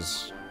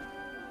cabbages.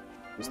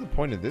 What's the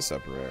point of this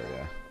upper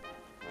area?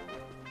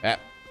 Ah.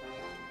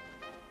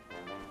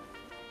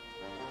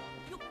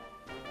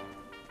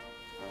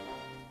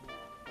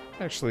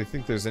 I actually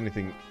think there's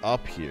anything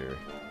up here.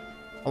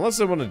 Unless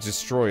I want to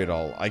destroy it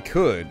all. I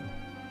could.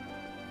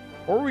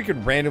 Or we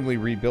could randomly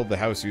rebuild the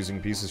house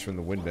using pieces from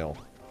the windmill.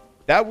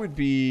 That would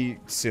be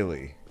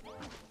silly.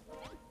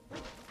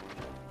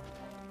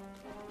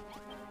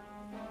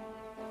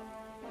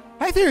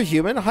 Hi there,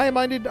 human.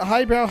 High-minded,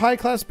 highbrow,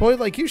 high-class boy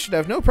like you should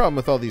have no problem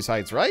with all these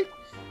heights, right?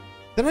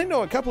 Then I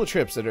know a couple of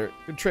tricks that are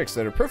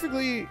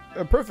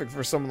perfect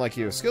for someone like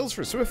you. Skills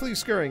for swiftly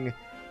scurrying to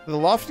the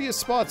loftiest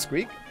spots,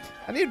 Squeak.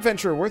 Any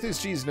adventurer worth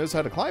his cheese knows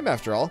how to climb,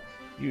 after all.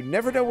 You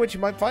never know what you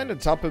might find on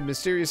top of a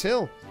mysterious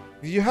hill.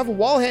 If you have a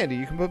wall handy,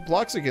 you can put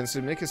blocks against it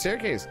and make a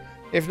staircase.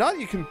 If not,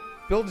 you can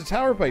build a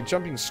tower by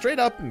jumping straight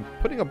up and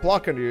putting a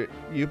block under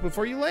you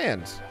before you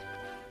land.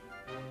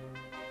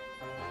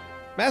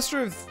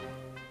 Mastery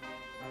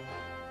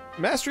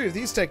of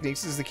these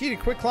techniques is the key to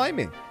quick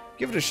climbing.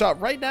 Give it a shot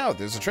right now.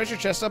 There's a treasure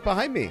chest up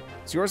behind me.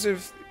 It's yours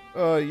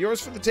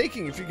yours for the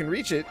taking if you can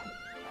reach it.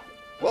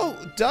 Well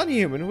done,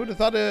 human. Who would have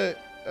thought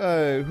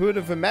who would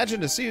have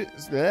imagined a seed?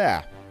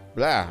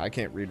 I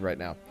can't read right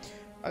now.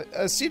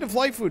 A seed of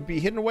life would be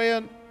hidden away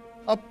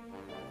up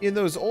in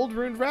those old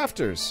ruined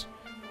rafters.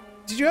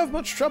 Did you have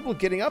much trouble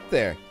getting up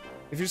there?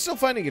 If you're still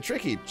finding it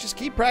tricky, just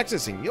keep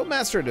practicing. You'll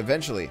master it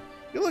eventually.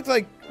 You look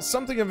like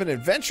something of an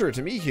adventurer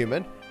to me,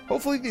 human.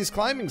 Hopefully these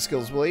climbing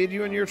skills will aid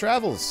you in your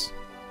travels.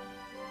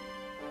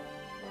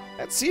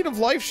 That seed of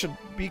life should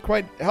be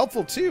quite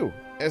helpful too,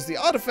 as the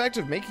odd effect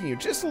of making you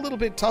just a little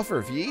bit tougher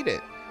if you eat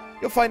it.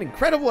 You'll find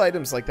incredible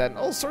items like that in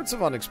all sorts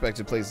of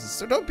unexpected places,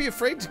 so don't be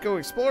afraid to go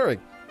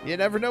exploring. You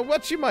never know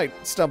what you might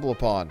stumble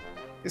upon.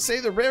 They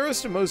say the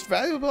rarest and most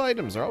valuable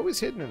items are always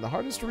hidden in the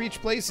hardest to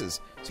reach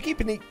places, so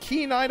keep a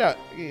keen eye out.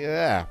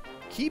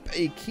 Keep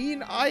a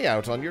keen eye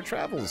out on your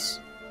travels.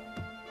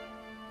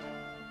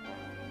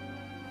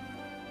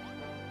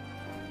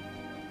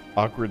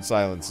 Awkward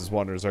silence as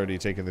Wander's already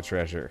taken the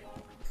treasure.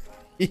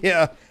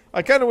 Yeah,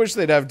 I kind of wish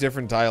they'd have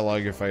different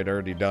dialogue if I'd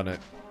already done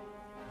it.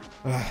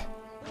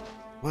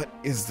 What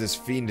is this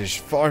fiendish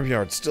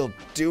farmyard still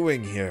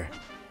doing here?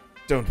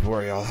 Don't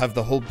worry, I'll have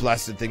the whole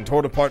blasted thing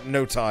torn apart in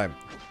no time.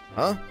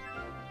 Huh?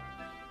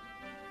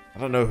 I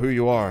don't know who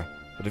you are,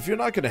 But if you're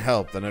not going to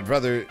help, then I'd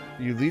rather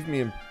you leave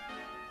me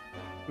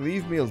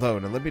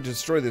alone and let me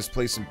destroy this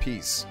place in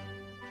peace.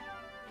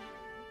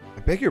 I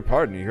beg your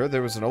pardon, you heard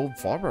there was an old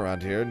farm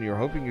around here and you're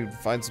hoping you'd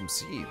find some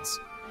seeds.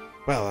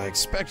 Well, I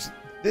expect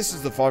this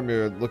is the farm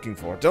you're looking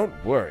for. Don't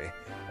worry.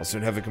 I'll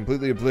soon have it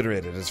completely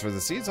obliterated. As for the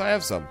seeds, I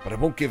have some, but I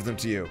won't give them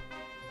to you.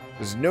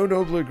 There's no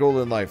nobler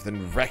goal in life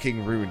than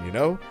wrecking ruin, you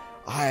know?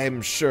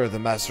 I'm sure the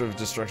Master of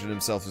Destruction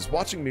himself is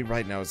watching me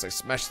right now as I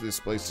smash this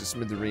place to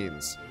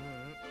smithereens.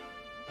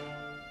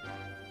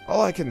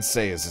 All I can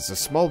say is it's a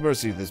small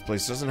mercy this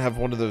place doesn't have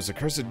one of those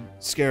accursed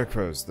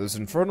scarecrows. Those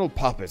infernal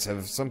puppets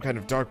have some kind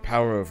of dark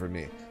power over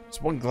me.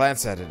 Just one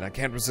glance at it and I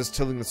can't resist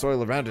tilling the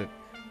soil around it.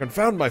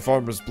 Confound my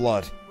farmer's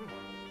blood.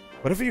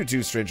 Whatever you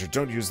do, stranger,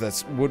 don't use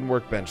that wooden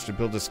workbench to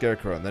build a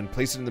scarecrow and then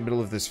place it in the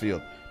middle of this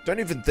field. Don't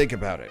even think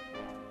about it.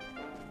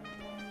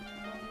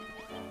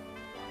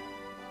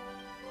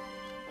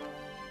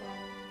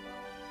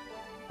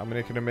 How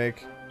many can I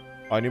make?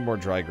 Oh, I need more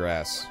dry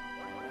grass.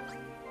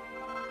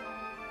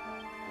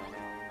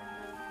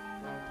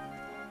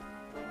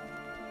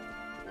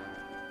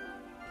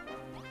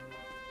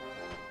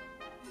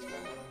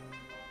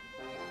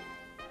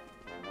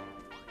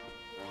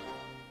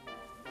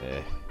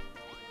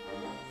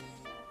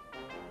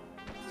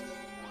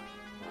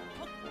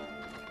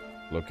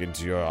 Look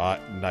into your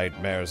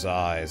nightmare's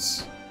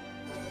eyes.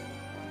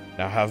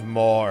 Now have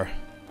more.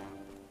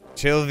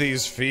 Till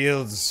these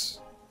fields.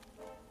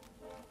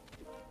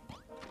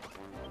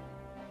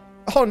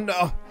 Oh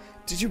no!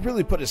 Did you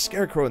really put a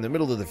scarecrow in the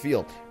middle of the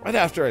field? Right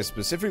after I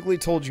specifically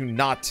told you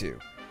not to.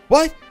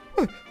 What?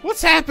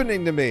 What's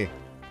happening to me?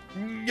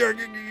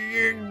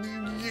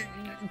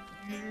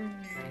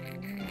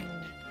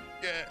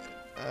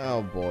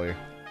 Oh boy.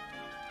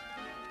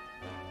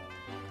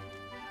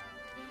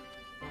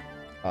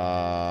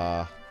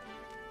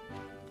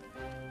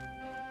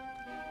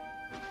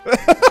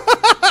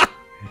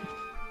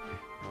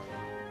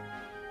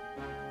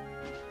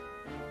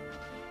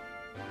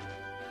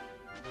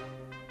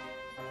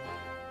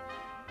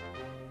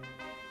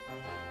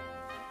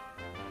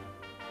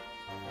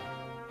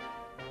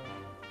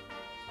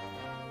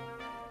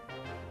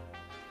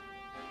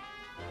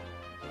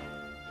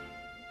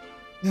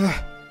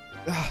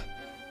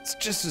 It's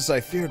just as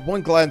I feared.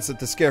 One glance at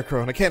the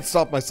scarecrow and I can't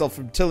stop myself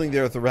from tilling the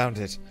earth around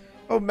it.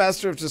 Oh,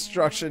 Master of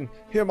Destruction,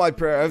 hear my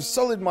prayer. I've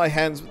sullied my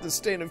hands with the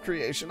stain of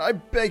creation. I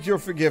beg your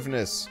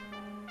forgiveness.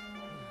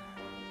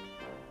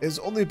 It is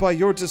only by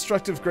your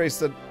destructive grace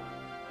that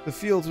the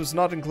field was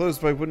not enclosed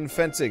by wooden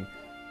fencing.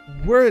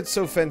 Were it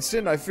so fenced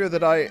in, I fear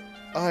that I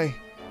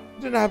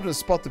didn't happen to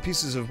spot the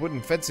pieces of wooden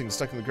fencing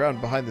stuck in the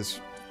ground behind this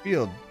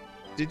field.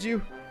 Did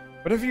you?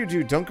 Whatever you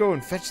do, don't go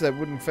and fetch that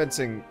wooden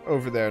fencing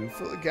over there and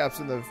fill the gaps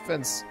in the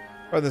fence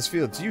around this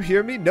field. Do you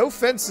hear me? No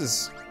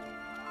fences!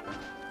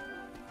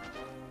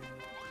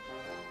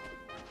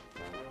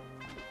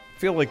 I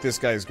feel like this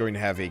guy is going to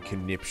have a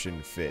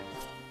conniption fit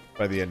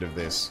by the end of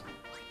this.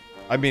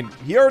 I mean,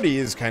 he already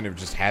is kind of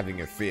just having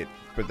a fit,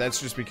 but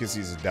that's just because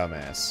he's a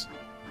dumbass.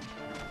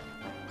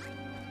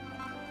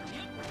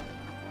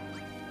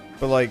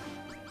 But like,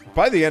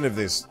 by the end of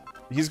this,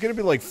 he's going to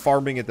be like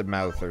farming at the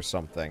mouth or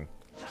something.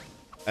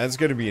 That's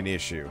going to be an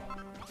issue.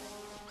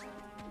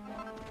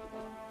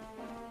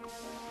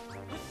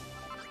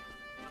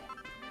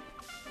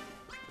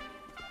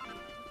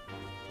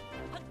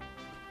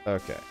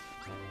 Okay.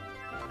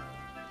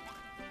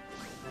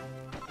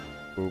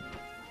 Boop.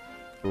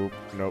 Boop.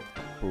 Nope.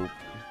 Boop.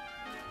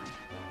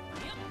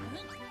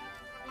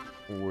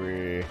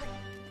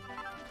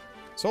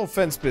 This whole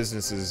fence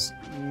business is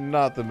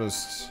not the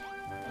most...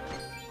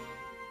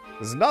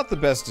 It's not the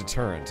best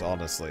deterrent,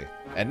 honestly.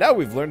 And now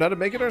we've learned how to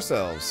make it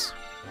ourselves.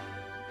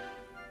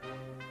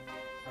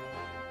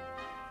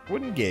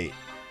 Wooden gate.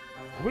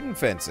 Wooden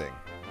fencing.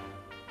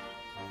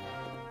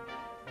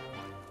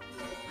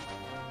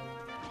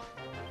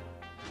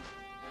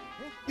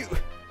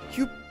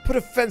 You put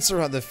a fence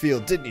around the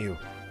field, didn't you?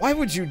 Why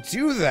would you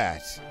do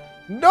that?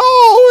 No,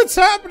 it's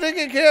happening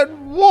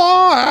again.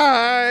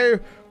 Why?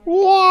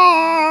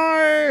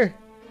 Why?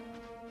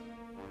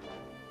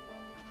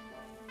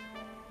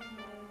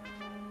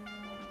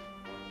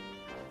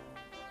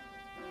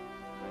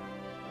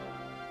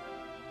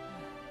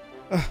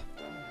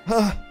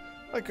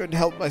 I couldn't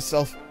help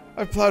myself.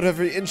 I plowed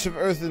every inch of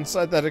earth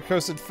inside that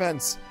accursed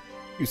fence.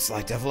 You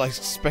sly devil, I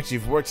expect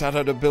you've worked out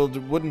how to build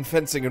wooden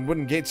fencing and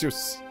wooden gates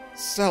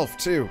yourself,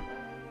 too.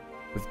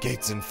 With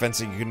gates and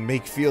fencing, you can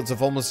make fields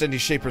of almost any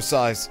shape or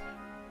size.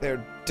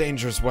 They're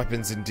dangerous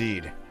weapons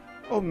indeed.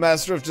 Oh,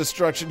 Master of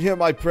Destruction, hear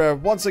my prayer.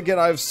 Once again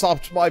I have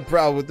sopped my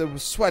brow with the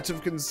sweat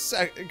of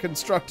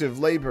constructive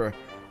labor.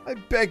 I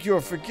beg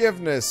your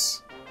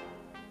forgiveness.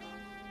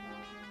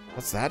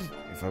 What's that?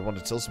 If I want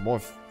to till some more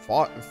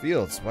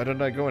fields, why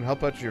don't I go and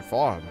help out your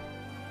farm?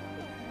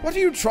 What are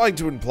you trying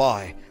to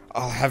imply?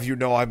 I'll have you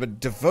know I'm a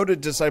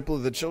devoted disciple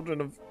of the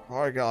Children of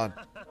Hargon.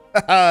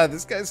 Haha,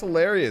 this guy's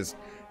hilarious.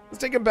 Let's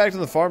take him back to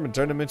the farm and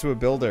turn him into a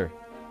builder.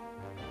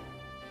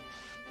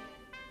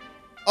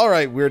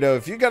 Alright, weirdo,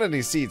 if you got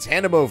any seeds,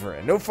 hand them over,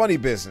 and no funny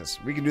business.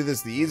 We can do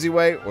this the easy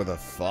way or the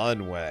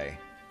fun way.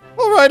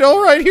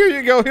 Alright, here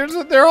you go.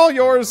 They're all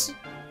yours.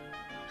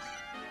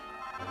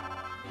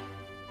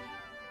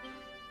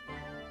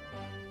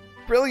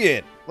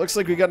 Brilliant. Looks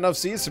like we got enough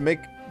seeds to make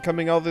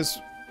coming all this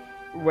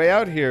way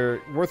out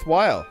here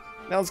worthwhile.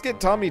 Now let's get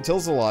Tommy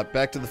Tilsalot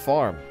back to the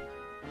farm.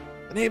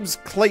 The name's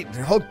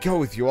Clayton. I'll go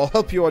with you. I'll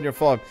help you on your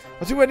farm.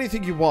 I'll do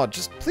anything you want.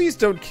 Just please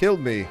don't kill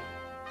me.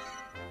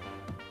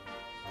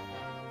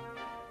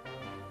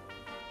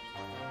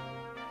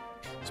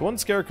 So one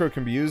scarecrow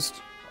can be used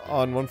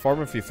on one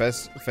farm if you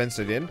fence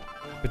it in?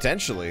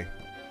 Potentially.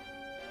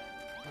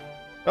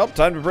 Well,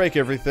 time to break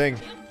everything.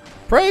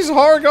 Praise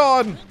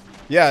Hargon!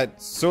 Yeah,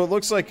 so it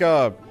looks like,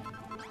 oh,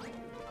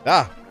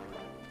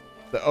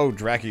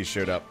 Draki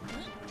showed up.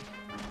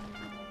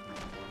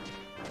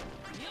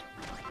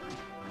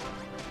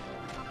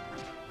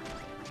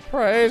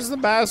 Praise the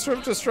Master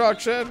of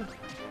Destruction,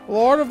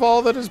 Lord of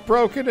all that is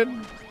broken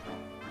and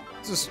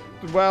just,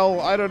 well,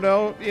 I don't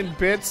know, in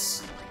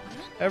bits.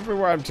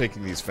 Everywhere I'm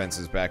taking these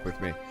fences back with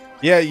me.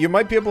 Yeah, you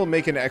might be able to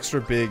make an extra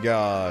big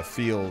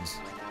field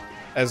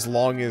as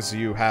long as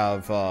you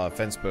have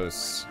fence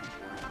posts.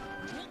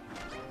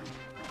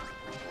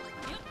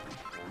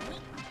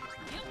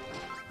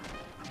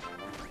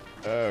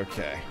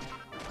 Okay.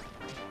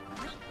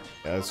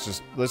 Yeah, let's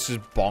just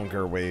bonk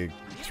our way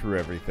through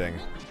everything.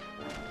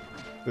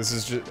 This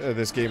is just,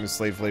 this game is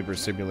slave labor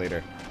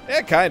simulator.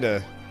 Yeah,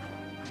 kinda.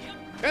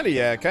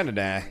 Yeah, kinda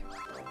nah.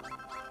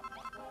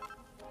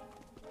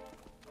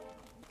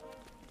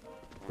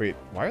 Wait,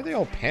 why are they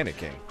all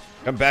panicking?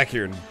 Come back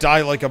here and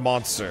die like a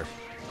monster.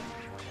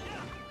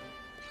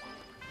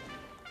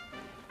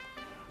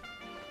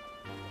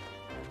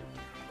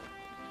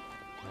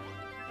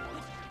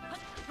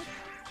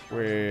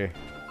 Wait,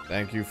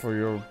 thank you for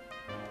your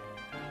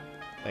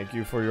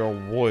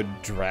wood,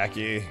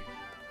 Draki.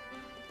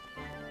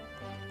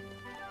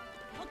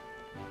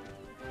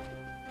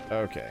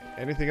 Okay,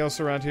 anything else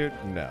around here?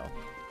 No.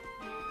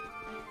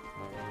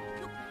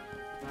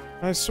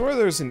 I swear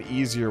there's an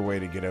easier way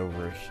to get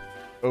over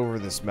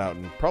this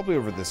mountain. Probably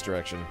over this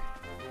direction.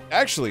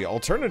 Actually,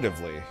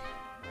 alternatively,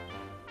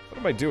 what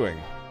am I doing?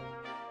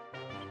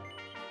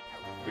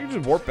 We can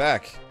just warp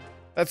back.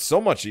 That's so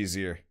much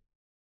easier.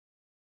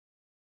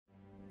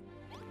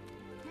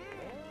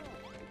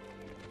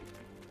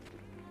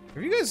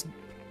 Have you guys...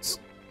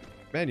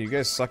 Man, you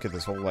guys suck at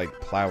this whole, like,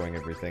 plowing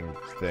everything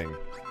thing.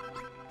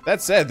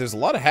 That said, there's a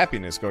lot of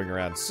happiness going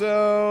around,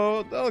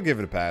 so I'll give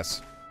it a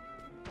pass.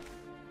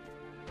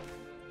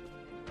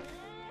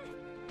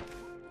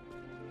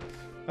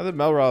 Now that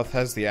Malroth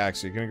has the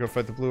axe, are you gonna go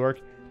fight the Blue Orc?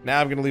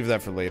 Nah, I'm gonna leave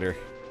that for later.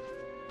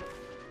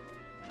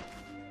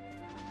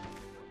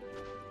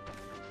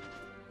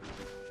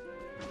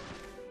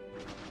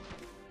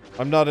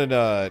 I'm not in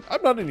a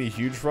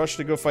huge rush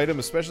to go fight him,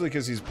 especially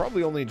because he's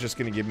probably only just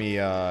gonna give me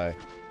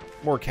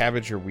more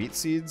cabbage or wheat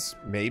seeds,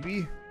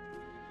 maybe.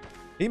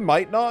 He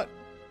might not.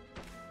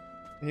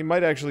 He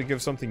might actually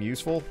give something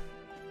useful.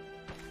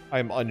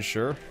 I'm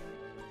unsure.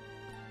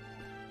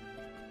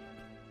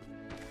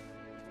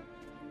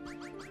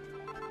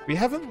 We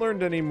haven't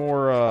learned any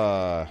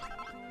more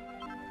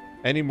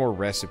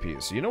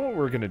recipes. You know what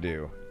we're gonna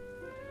do?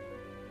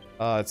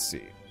 Let's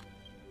see.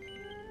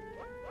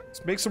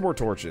 Let's make some more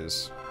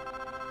torches.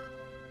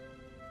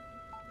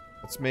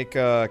 Let's make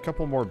a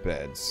couple more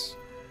beds.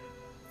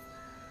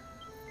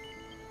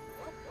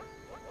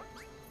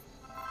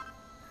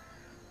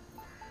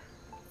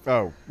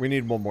 Oh, we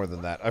need one more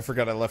than that. I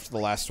forgot I left the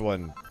last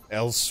one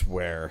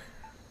elsewhere.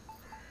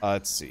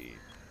 Let's see.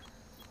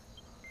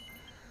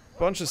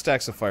 Bunch of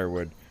stacks of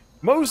firewood.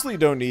 Mostly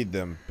don't need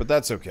them, but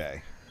that's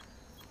okay.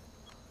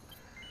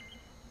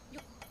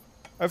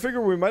 I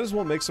figure we might as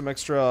well make some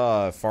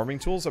extra farming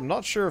tools. I'm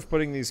not sure if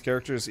putting these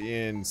characters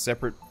in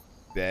separate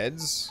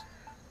beds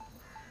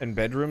and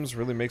bedrooms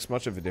really makes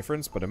much of a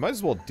difference, but I might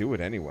as well do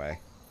it anyway.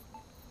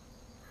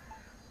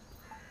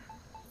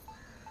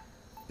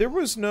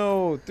 There's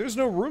no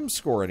room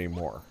score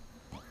anymore.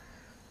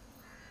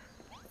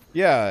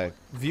 Yeah,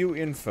 view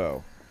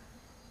info.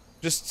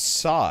 Just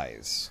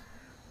size.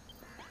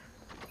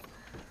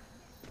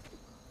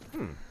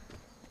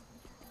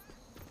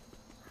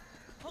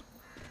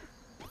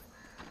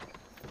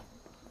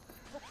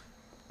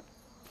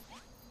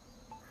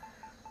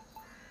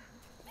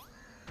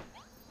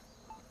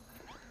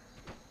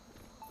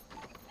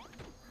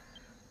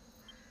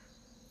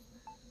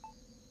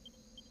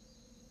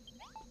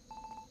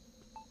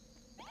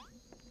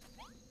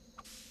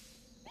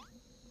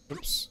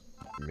 Oops.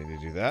 Didn't mean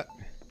to do that.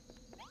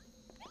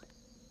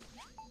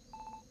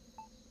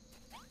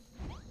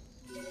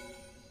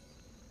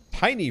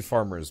 Tiny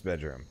farmer's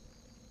bedroom.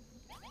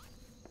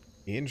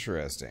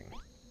 Interesting.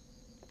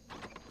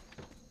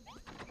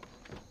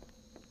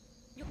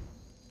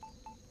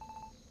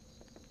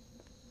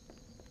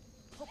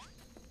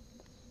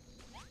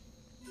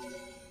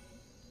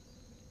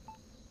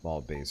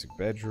 Small basic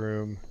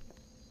bedroom.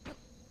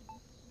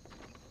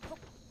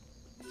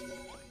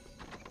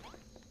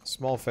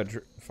 Small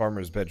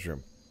farmer's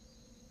bedroom.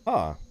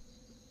 Huh.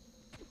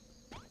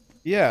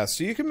 Yeah,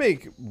 so you can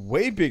make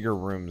way bigger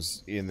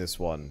rooms in this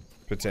one,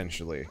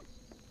 potentially.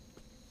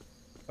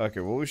 Okay,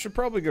 well, we should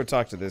probably go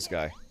talk to this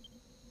guy.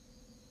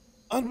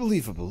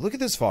 Unbelievable. Look at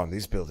this farm,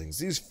 these buildings,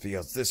 these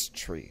fields, this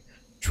tree.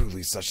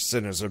 Truly, such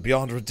sinners are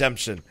beyond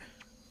redemption.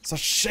 Such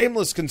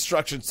shameless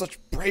construction, such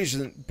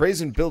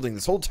brazen building.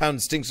 This whole town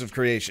stinks of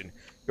creation.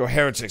 You're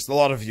heretics, the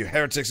lot of you,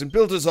 heretics and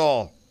builders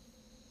all.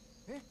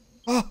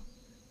 Ah!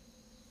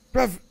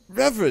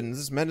 Reverend,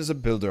 this man is a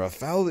builder, a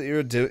foul,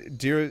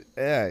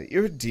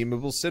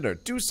 irredeemable sinner.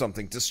 Do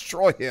something,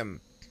 destroy him.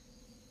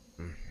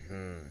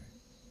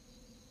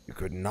 You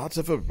could not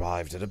have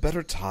arrived at a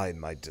better time,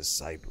 my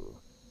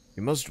disciple.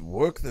 You must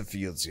work the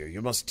fields here,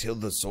 you must till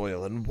the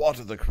soil and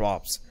water the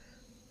crops,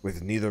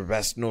 with neither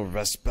rest nor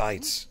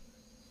respite.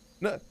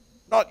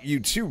 Not you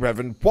too,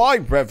 Reverend. Why,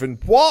 Reverend?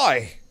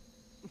 Why?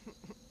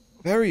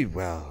 Very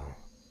well.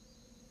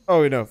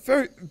 Oh,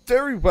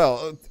 very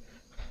well.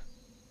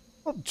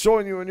 I'll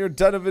join you in your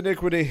den of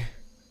iniquity.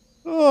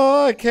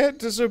 Oh, I can't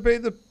disobey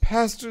the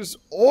pastor's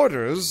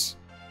orders.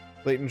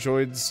 Leighton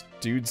joins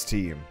Dude's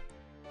team.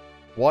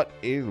 What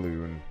a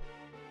loon.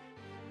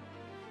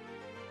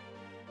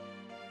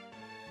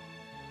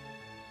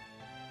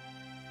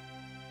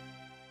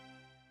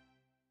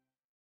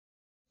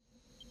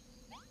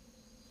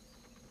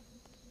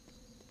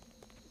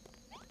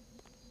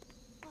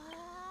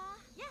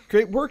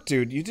 Great work,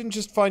 dude. You didn't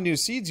just find new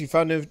seeds, you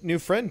found a new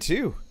friend,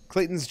 too.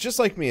 Clayton's just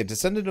like me, a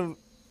descendant of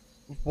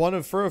one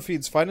of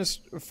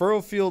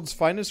Furrowfield's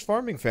finest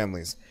farming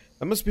families.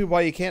 That must be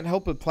why he can't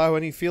help but plow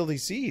any field he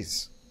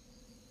sees.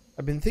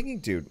 I've been thinking,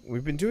 dude,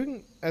 we've been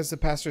doing as the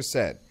pastor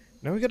said.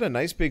 Now we got a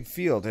nice big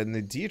field, and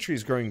the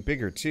tree's growing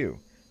bigger, too.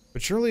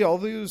 But surely all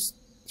those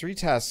 3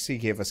 tasks he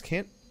gave us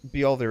can't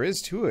be all there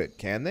is to it,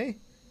 can they?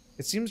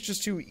 It seems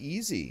just too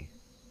easy.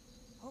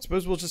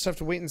 Suppose we'll just have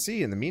to wait and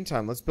see. In the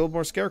meantime, let's build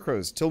more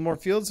scarecrows, till more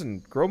fields,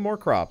 and grow more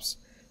crops.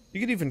 You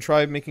could even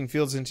try making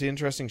fields into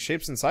interesting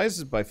shapes and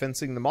sizes by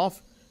fencing them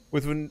off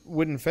with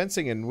wooden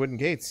fencing and wooden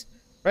gates.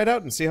 Try it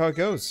out and see how it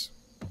goes.